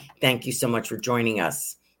applies. Thank you so much for joining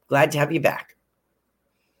us. Glad to have you back.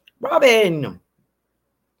 Robin.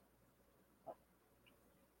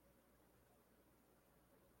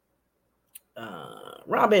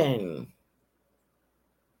 Robin.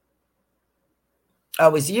 Oh,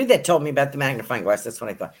 it was you that told me about the magnifying glass. That's what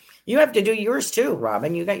I thought. You have to do yours too,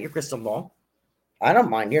 Robin. You got your crystal ball. I don't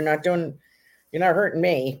mind. You're not hurting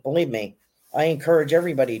me. Believe me. I encourage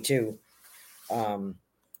everybody to,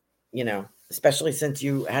 especially since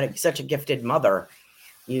you had such a gifted mother,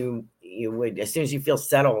 you would, as soon as you feel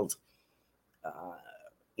settled,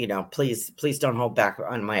 please don't hold back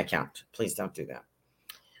on my account. Please don't do that.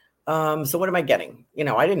 So what am I getting?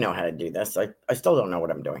 I didn't know how to do this. I still don't know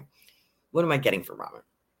what I'm doing. What am I getting for Robin?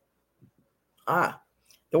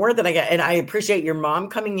 The word that I get, and I appreciate your mom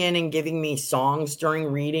coming in and giving me songs during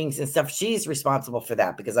readings and stuff. She's responsible for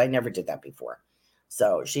that because I never did that before.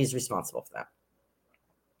 So she's responsible for that.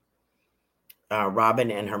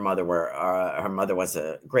 Robin and her mother was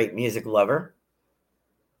a great music lover.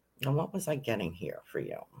 And what was I getting here for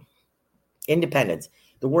you? Independence.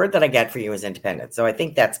 The word that I get for you is independence. So I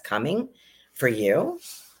think that's coming for you.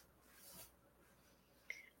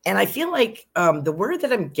 And I feel like the word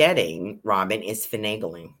that I'm getting, Robin, is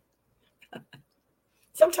finagling.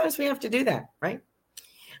 Sometimes we have to do that, right?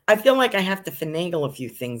 I feel like I have to finagle a few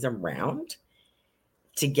things around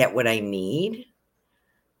to get what I need.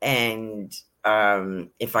 And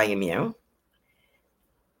if I am you,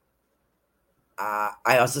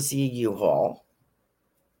 I also see a U-Haul.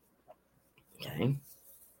 Okay.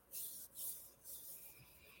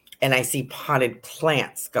 And I see potted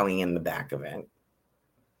plants going in the back of it.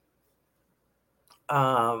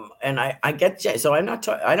 And I get, so I'm not,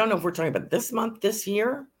 I don't know if we're talking about this month, this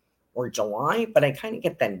year, or July, but I kind of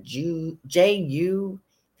get that JU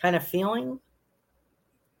kind of feeling.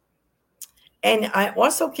 And I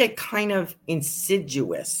also get kind of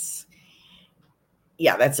insidious.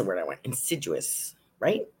 Yeah, that's the word I want. Insidious,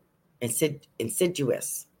 right?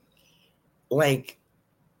 Insidious. Like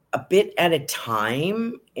a bit at a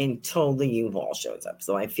time until the U-Haul shows up.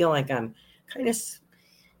 So I feel like I'm kind of,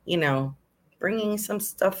 bringing some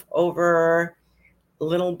stuff over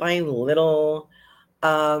little by little,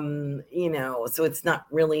 so it's not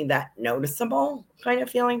really that noticeable kind of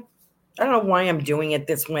feeling. I don't know why I'm doing it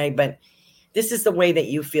this way, but this is the way that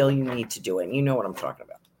you feel you need to do it. And you know what I'm talking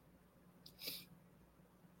about.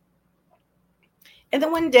 And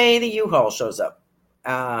then one day the U-Haul shows up.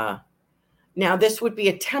 Now this would be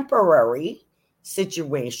a temporary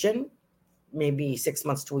situation, maybe 6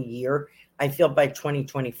 months to a year. I feel by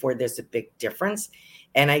 2024, there's a big difference.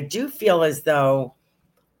 And I do feel as though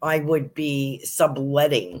I would be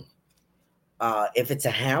subletting. If it's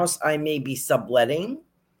a house, I may be subletting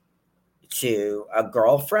to a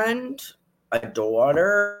girlfriend, a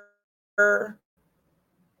daughter,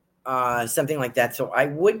 something like that. So I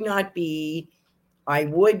would be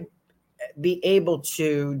able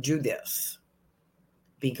to do this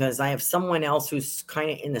because I have someone else who's kind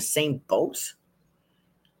of in the same boat.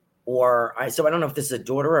 So I don't know if this is a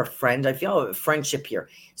daughter or a friend. I feel a friendship here.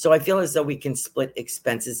 So I feel as though we can split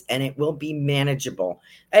expenses and it will be manageable.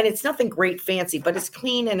 And it's nothing great fancy, but it's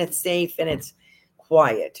clean and it's safe and it's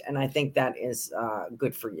quiet. And I think that is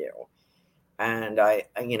good for you. And I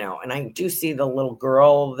do see the little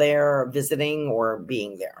girl there visiting or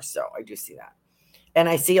being there. So I do see that. And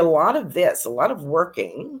I see a lot of this, a lot of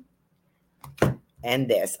working. And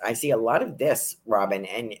this, I see a lot of this, Robin,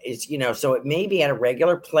 and it's, so it may be at a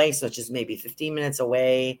regular place, which is maybe 15 minutes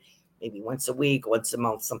away, maybe once a week, once a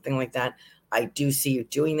month, something like that. I do see you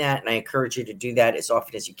doing that, and I encourage you to do that as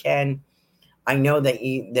often as you can. I know that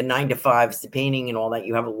the 9 to 5s, the painting and all that,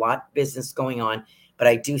 you have a lot of business going on, but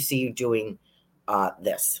I do see you doing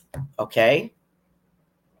this, okay?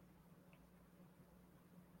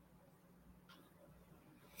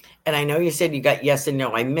 And I know you said you got yes and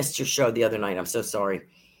no. I missed your show the other night. I'm so sorry.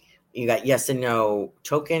 You got yes and no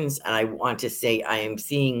tokens. And I want to say I am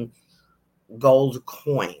seeing gold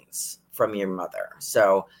coins from your mother.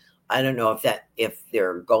 So I don't know if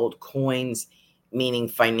they're gold coins, meaning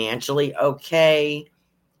financially okay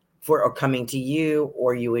or coming to you,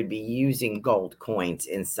 or you would be using gold coins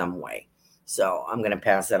in some way. So I'm going to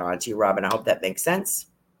pass that on to you, Robin. I hope that makes sense.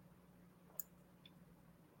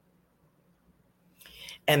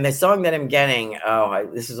 And the song that I'm getting,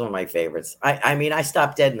 this is one of my favorites. I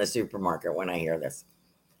stop dead in the supermarket when I hear this.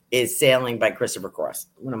 Is Sailing by Christopher Cross.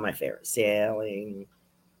 One of my favorites. Sailing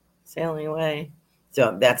away.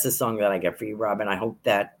 So that's the song that I get for you, Robin. I hope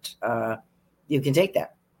that you can take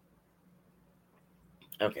that.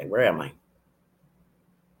 Okay, where am I?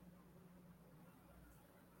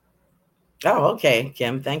 Oh, okay,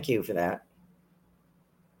 Kim. Thank you for that.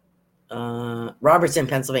 Robertson,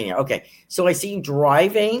 Pennsylvania. Okay, so I see you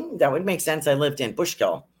driving. That would make sense. I lived in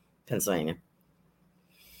Bushkill, Pennsylvania.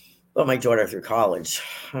 Well, my daughter through college.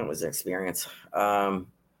 That was an experience. God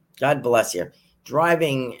bless you.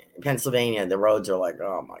 Driving Pennsylvania, the roads are like,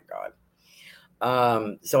 oh my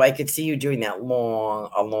God. So I could see you doing that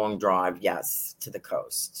long drive, yes, to the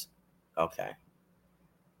coast. Okay.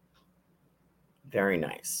 Very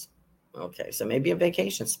nice. Okay, so maybe a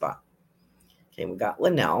vacation spot. Okay, we got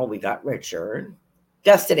Linnell. We got Richard.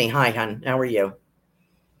 Destiny. Hi, hon. How are you?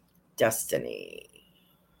 Destiny.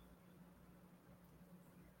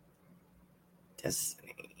 Hi,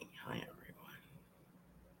 everyone.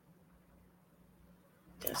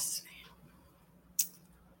 Destiny.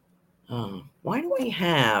 Why do I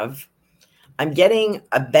have... I'm getting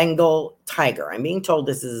a Bengal tiger. I'm being told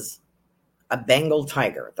this is a Bengal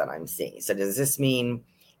tiger that I'm seeing. So does this mean,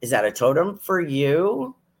 is that a totem for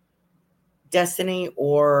you, Destiny,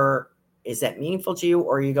 or is that meaningful to you,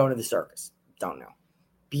 or are you going to the circus? Don't know.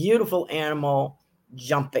 Beautiful animal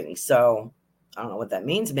jumping. So I don't know what that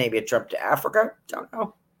means. Maybe a trip to Africa. Don't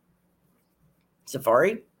know.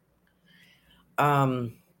 Safari.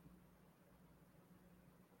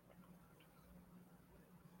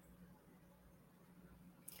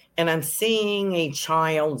 And I'm seeing a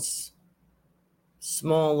child's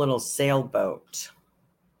small little sailboat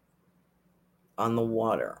on the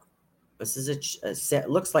water. This is it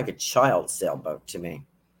looks like a child's sailboat to me.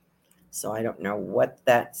 So I don't know what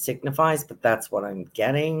that signifies, but that's what I'm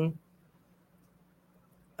getting.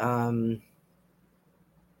 Looks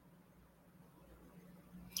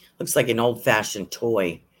like an old-fashioned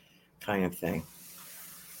toy kind of thing.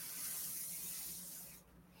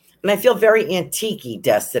 And I feel very antique-y,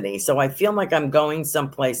 Destiny. So I feel like I'm going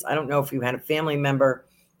someplace. I don't know if you had a family member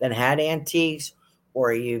that had antiques,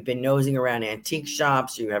 or you've been nosing around antique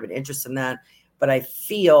shops, or you have an interest in that. But I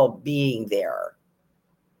feel being there.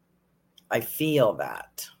 I feel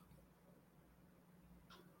that.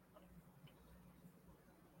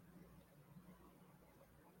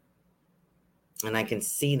 And I can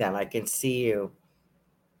see that. I can see you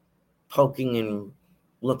poking and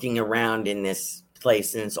looking around in this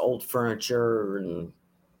place, and it's old furniture and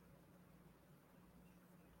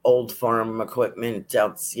old farm equipment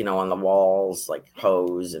out, on the walls, like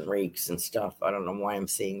hoes and rakes and stuff. I don't know why I'm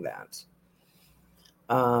seeing that.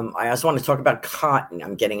 I also want to talk about cotton.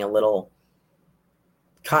 I'm getting a little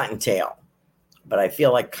cottontail, but I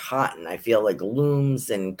feel like cotton. I feel like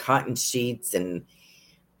looms and cotton sheets and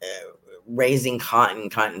raising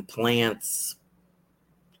cotton plants.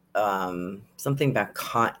 Something about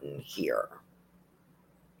cotton here.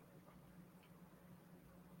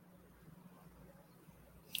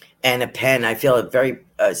 And a pen. I feel a very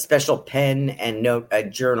special pen and a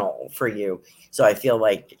journal for you. So I feel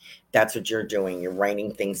like that's what you're doing. You're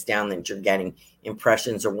writing things down, that you're getting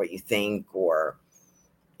impressions, or what you think, or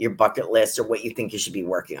your bucket list, or what you think you should be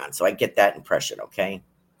working on. So I get that impression. Okay.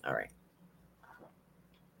 All right.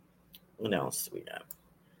 What else do we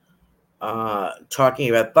have?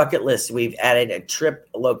 Talking about bucket lists, we've added a trip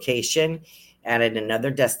location, added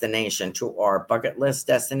another destination to our bucket list,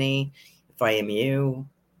 Destiny. If I am you.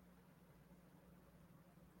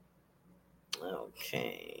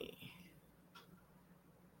 Okay.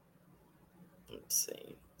 Let's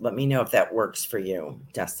see. Let me know if that works for you,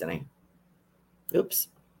 Destiny. Oops.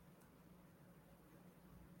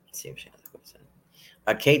 Let's see if she has a question.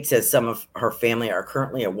 Kate says some of her family are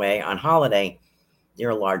currently away on holiday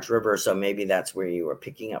near a large river, so maybe that's where you were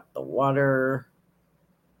picking up the water.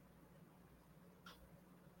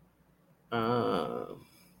 Hi,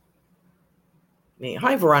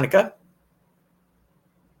 Veronica.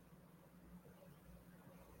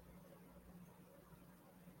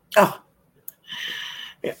 Oh,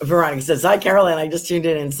 Veronica says, hi, Caroline. I just tuned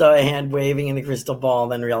in and saw a hand waving in the crystal ball,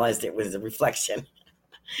 then realized it was a reflection.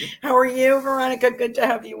 How are you, Veronica? Good to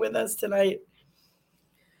have you with us tonight.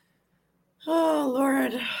 Oh,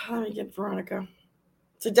 Lord. Let me get Veronica.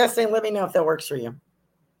 So, Destiny, let me know if that works for you.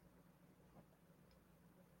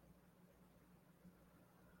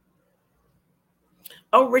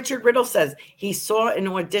 Oh, Richard Riddle says he saw an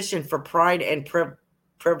audition for Pride and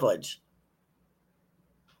Privilege.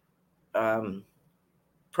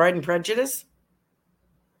 Pride and Prejudice?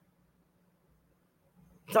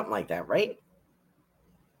 Something like that, right?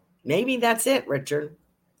 Maybe that's it, Richard.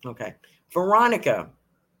 Okay. Veronica.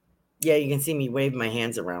 Yeah, you can see me wave my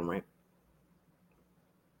hands around, right?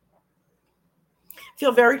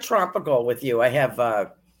 Feel very tropical with you. I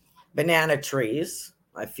have banana trees.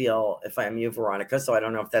 I feel, if I'm you, Veronica, so I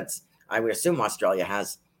don't know if that's, I would assume Australia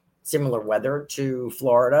has similar weather to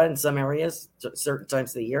Florida in some areas, certain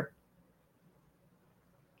times of the year.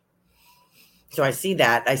 So I see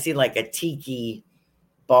that. I see like a tiki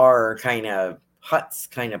bar kind of huts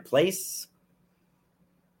kind of place.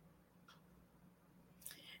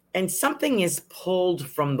 And something is pulled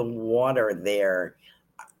from the water there.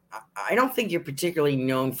 I don't think you're particularly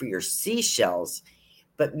known for your seashells,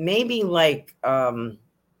 but maybe like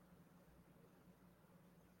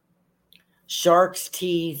shark's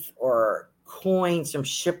teeth or coins from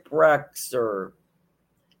shipwrecks or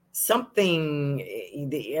something.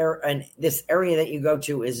 This area that you go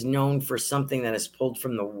to is known for something that is pulled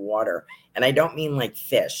from the water. And I don't mean like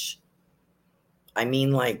fish. I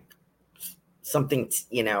mean like something,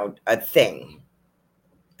 a thing,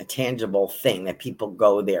 a tangible thing that people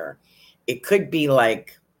go there. It could be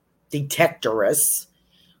like detectorists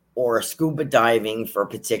or scuba diving for a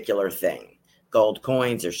particular thing, gold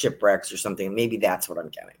coins or shipwrecks or something. Maybe that's what I'm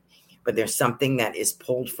getting. But there's something that is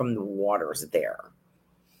pulled from the waters there.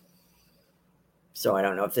 So I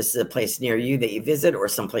don't know if this is a place near you that you visit or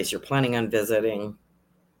someplace you're planning on visiting.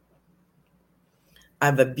 I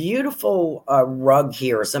have a beautiful rug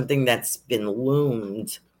here, something that's been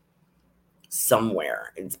loomed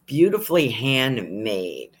somewhere. It's beautifully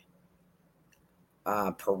handmade.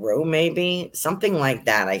 Peru, maybe something like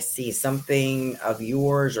that. I see something of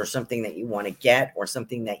yours or something that you want to get or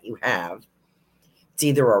something that you have. It's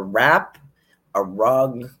either a wrap, a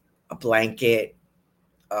rug, a blanket,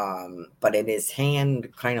 but it is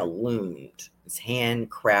hand kind of loomed. It's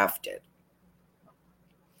handcrafted.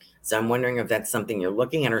 So I'm wondering if that's something you're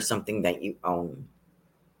looking at or something that you own.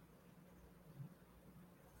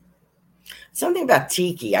 Something about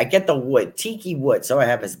tiki. I get the wood, tiki wood. So I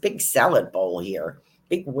have this big salad bowl here,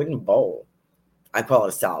 big wooden bowl. I call it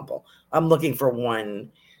a salad bowl. I'm looking for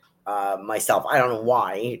one myself. I don't know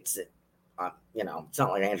why. It's, it's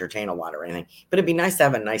not like I entertain a lot or anything, but it'd be nice to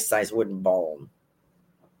have a nice size wooden bowl.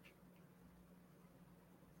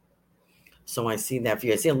 So I see that for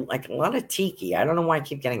you. I see like a lot of tiki. I don't know why I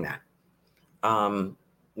keep getting that.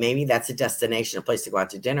 Maybe that's a destination, a place to go out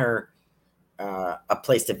to dinner, a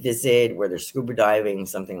place to visit where there's scuba diving,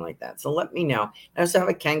 something like that. So let me know. I also have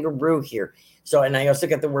a kangaroo here. So, and I also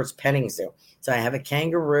get the words petting zoo. So I have a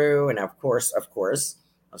kangaroo and of course,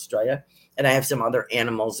 Australia. And I have some other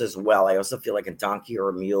animals as well. I also feel like a donkey or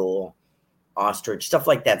a mule, ostrich, stuff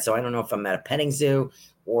like that. So I don't know if I'm at a petting zoo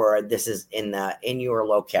or this is in your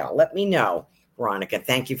locale. Let me know, Veronica.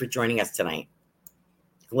 Thank you for joining us tonight.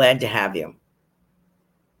 Glad to have you.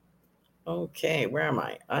 Okay, where am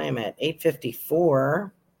I? I am at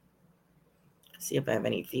 8:54. See if I have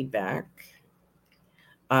any feedback.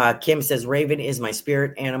 Kim says, Raven is my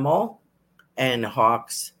spirit animal, and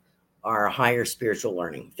hawks are higher spiritual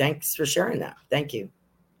learning. Thanks for sharing that. Thank you.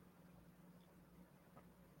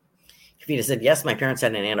 Kavita said, yes, my parents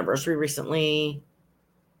had an anniversary recently.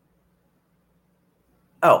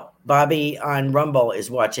 Oh, Bobby on Rumble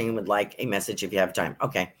is watching and would like a message if you have time.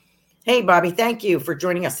 Okay. Hey, Bobby, thank you for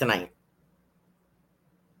joining us tonight.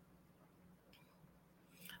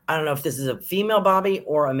 I don't know if this is a female Bobby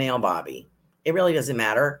or a male Bobby. It really doesn't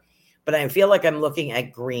matter. But I feel like I'm looking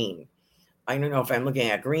at green. I don't know if I'm looking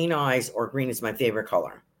at green eyes or green is my favorite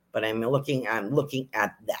color. But I'm looking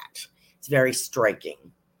at that. It's very striking.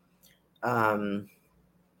 I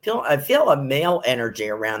feel a male energy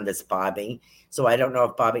around this Bobby. So I don't know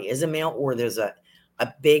if Bobby is a male or there's a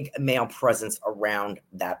big male presence around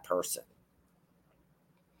that person.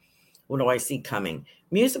 What do I see coming?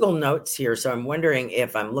 Musical notes here. So I'm wondering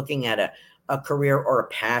if I'm looking at a career or a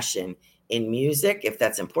passion in music, if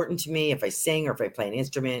that's important to me, if I sing or if I play an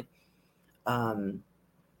instrument. And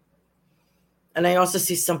I also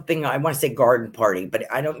see something, I want to say garden party, but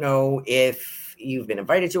I don't know if you've been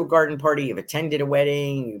invited to a garden party, you've attended a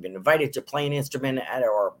wedding, you've been invited to play an instrument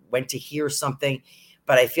or went to hear something.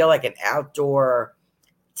 But I feel like an outdoor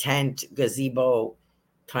tent, gazebo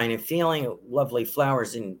kind of feeling, lovely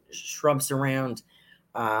flowers and shrubs around,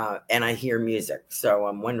 and I hear music. So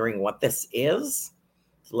I'm wondering what this is.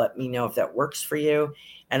 Let me know if that works for you.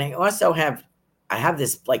 And I also have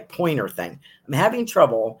this like pointer thing. I'm having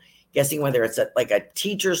trouble guessing whether it's like a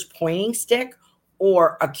teacher's pointing stick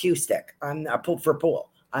or a cue stick. I'm a pull for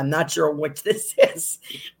pool. I'm not sure which this is,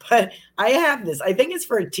 but I have this. I think it's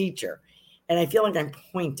for a teacher, and I feel like I'm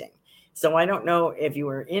pointing. So I don't know if you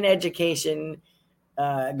were in education,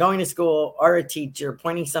 going to school, or a teacher,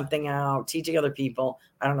 pointing something out, teaching other people.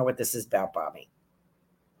 I don't know what this is about, Bobby.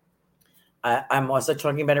 I'm also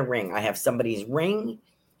talking about a ring. I have somebody's ring.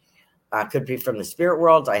 Could be from the spirit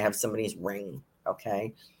world. I have somebody's ring.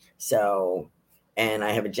 Okay. So, and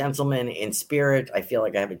I have a gentleman in spirit. I feel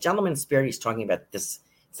like I have a gentleman in spirit. He's talking about this,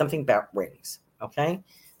 something about rings. Okay.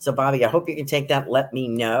 So, Bobby, I hope you can take that. Let me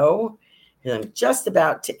know. I'm just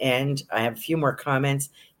about to end. I have a few more comments.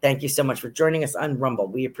 Thank you so much for joining us on Rumble.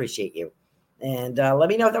 We appreciate you. And let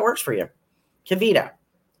me know if that works for you. Kavita.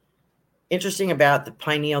 Interesting about the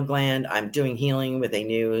pineal gland. I'm doing healing with a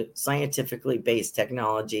new scientifically based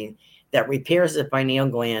technology that repairs the pineal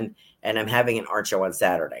gland, and I'm having an art show on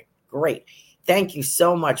Saturday. Great. Thank you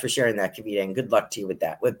so much for sharing that, Kavita, and good luck to you with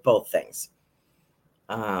that, with both things.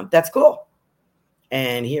 That's cool.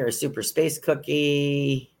 And here is Super Space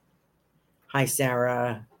Cookie. Hi,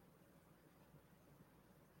 Sarah.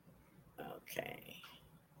 Okay.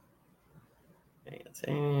 Let's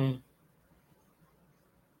see.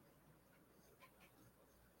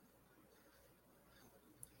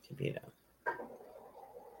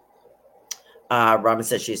 Robin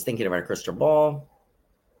says she's thinking about a crystal ball.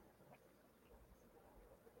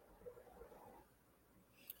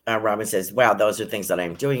 Robin says, wow, those are things that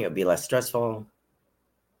I'm doing. It would be less stressful.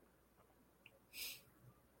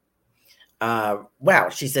 Wow,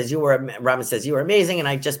 she says, Robin says, you were amazing. And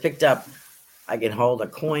I just picked up, I can hold a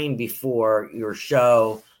coin before your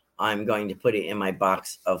show. I'm going to put it in my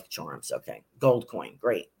box of charms. Okay. Gold coin.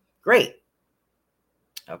 Great.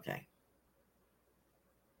 Okay.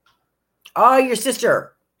 Oh, your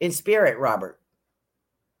sister in spirit, Robert.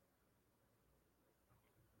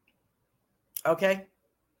 Okay.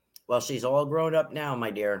 Well, she's all grown up now,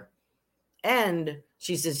 my dear. And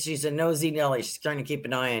she says she's a nosy Nelly. She's trying to keep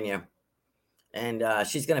an eye on you. And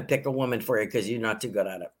she's going to pick a woman for you because you're not too good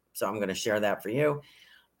at it. So I'm going to share that for you.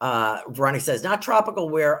 Veronica says, not tropical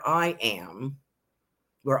where I am,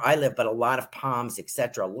 where I live, but a lot of palms,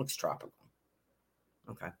 etc. looks tropical.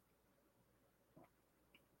 Okay.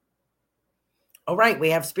 All right. We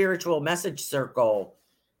have Spiritual Message Circle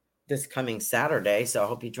this coming Saturday. So I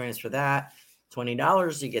hope you join us for that.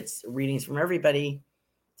 $20. You get readings from everybody.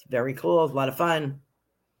 It's very cool. It's a lot of fun.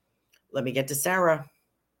 Let me get to Sarah.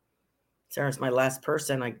 Sarah's my last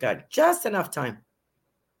person. I got just enough time.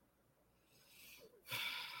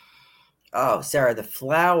 Oh, Sarah, the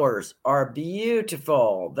flowers are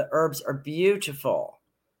beautiful. The herbs are beautiful.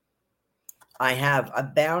 I have a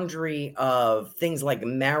boundary of things like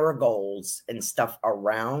marigolds and stuff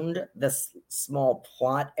around this small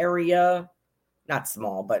plot area. Not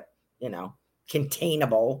small, but,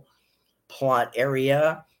 containable plot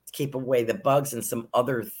area to keep away the bugs and some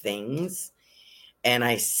other things. And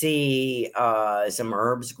I see some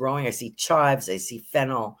herbs growing. I see chives. I see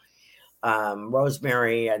fennel,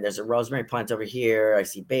 rosemary. There's a rosemary plant over here. I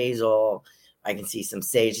see basil. I can see some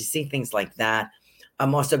sage. I see things like that.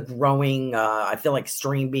 I'm also growing, I feel like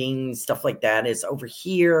string beans, stuff like that is over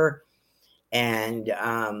here. And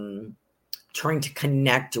trying to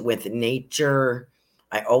connect with nature.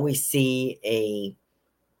 I always see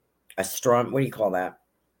a strong, what do you call that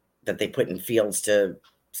they put in fields to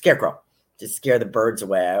scarecrow, to scare the birds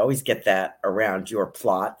away. I always get that around your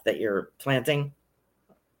plot that you're planting.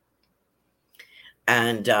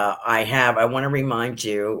 And I want to remind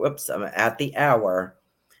you, I'm at the hour,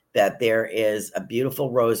 that there is a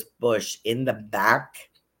beautiful rose bush in the back,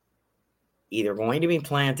 either going to be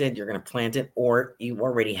planted, you're going to plant it, or you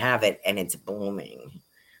already have it and it's blooming.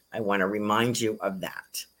 I want to remind you of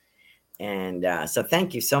that. And so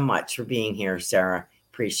thank you so much for being here, Sarah.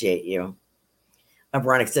 Appreciate you.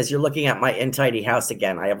 Veronica says, you're looking at my untidy house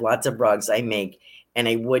again. I have lots of rugs I make and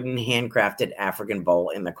a wooden handcrafted African bowl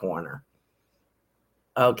in the corner.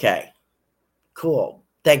 Okay, cool.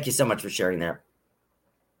 Thank you so much for sharing that.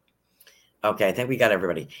 Okay, I think we got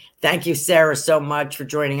everybody. Thank you, Sarah, so much for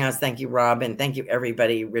joining us. Thank you, Robin. Thank you,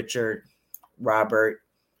 everybody. Richard, Robert,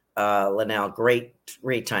 Linnell, great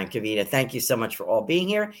time. Kavita, thank you so much for all being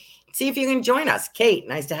here. See if you can join us. Kate,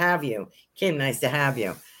 nice to have you. Kim, nice to have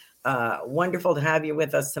you. Wonderful to have you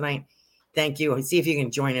with us tonight. Thank you. See if you can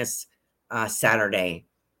join us this Saturday,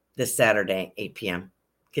 8 p.m.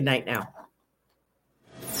 Good night now.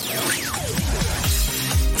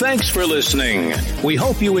 Thanks for listening. We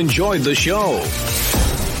hope you enjoyed the show.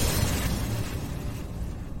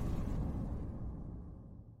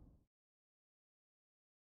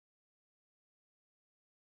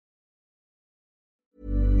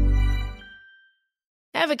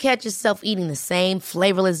 Ever catch yourself eating the same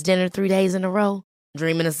flavorless dinner 3 days in a row?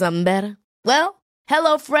 Dreaming of something better? Well,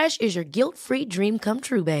 HelloFresh is your guilt-free dream come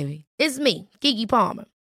true, baby. It's me, Keke Palmer.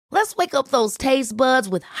 Let's wake up those taste buds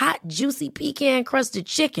with hot, juicy pecan-crusted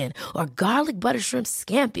chicken or garlic butter shrimp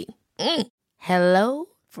scampi. Hello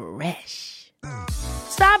Fresh.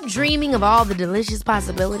 Stop dreaming of all the delicious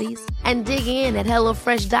possibilities and dig in at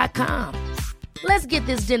HelloFresh.com. Let's get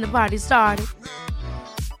this dinner party started.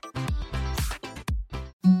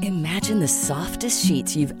 Imagine the softest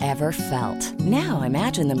sheets you've ever felt. Now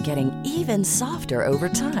imagine them getting even softer over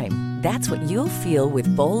time. That's what you'll feel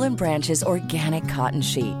with Boll & Branch's organic cotton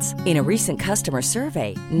sheets. In a recent customer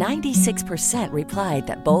survey, 96% replied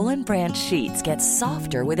that Boll & Branch sheets get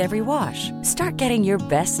softer with every wash. Start getting your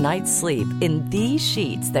best night's sleep in these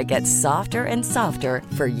sheets that get softer and softer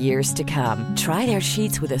for years to come. Try their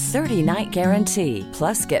sheets with a 30-night guarantee.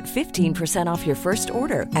 Plus, get 15% off your first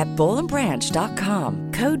order at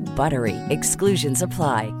bollandbranch.com. Code BUTTERY. Exclusions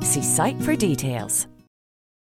apply. See site for details.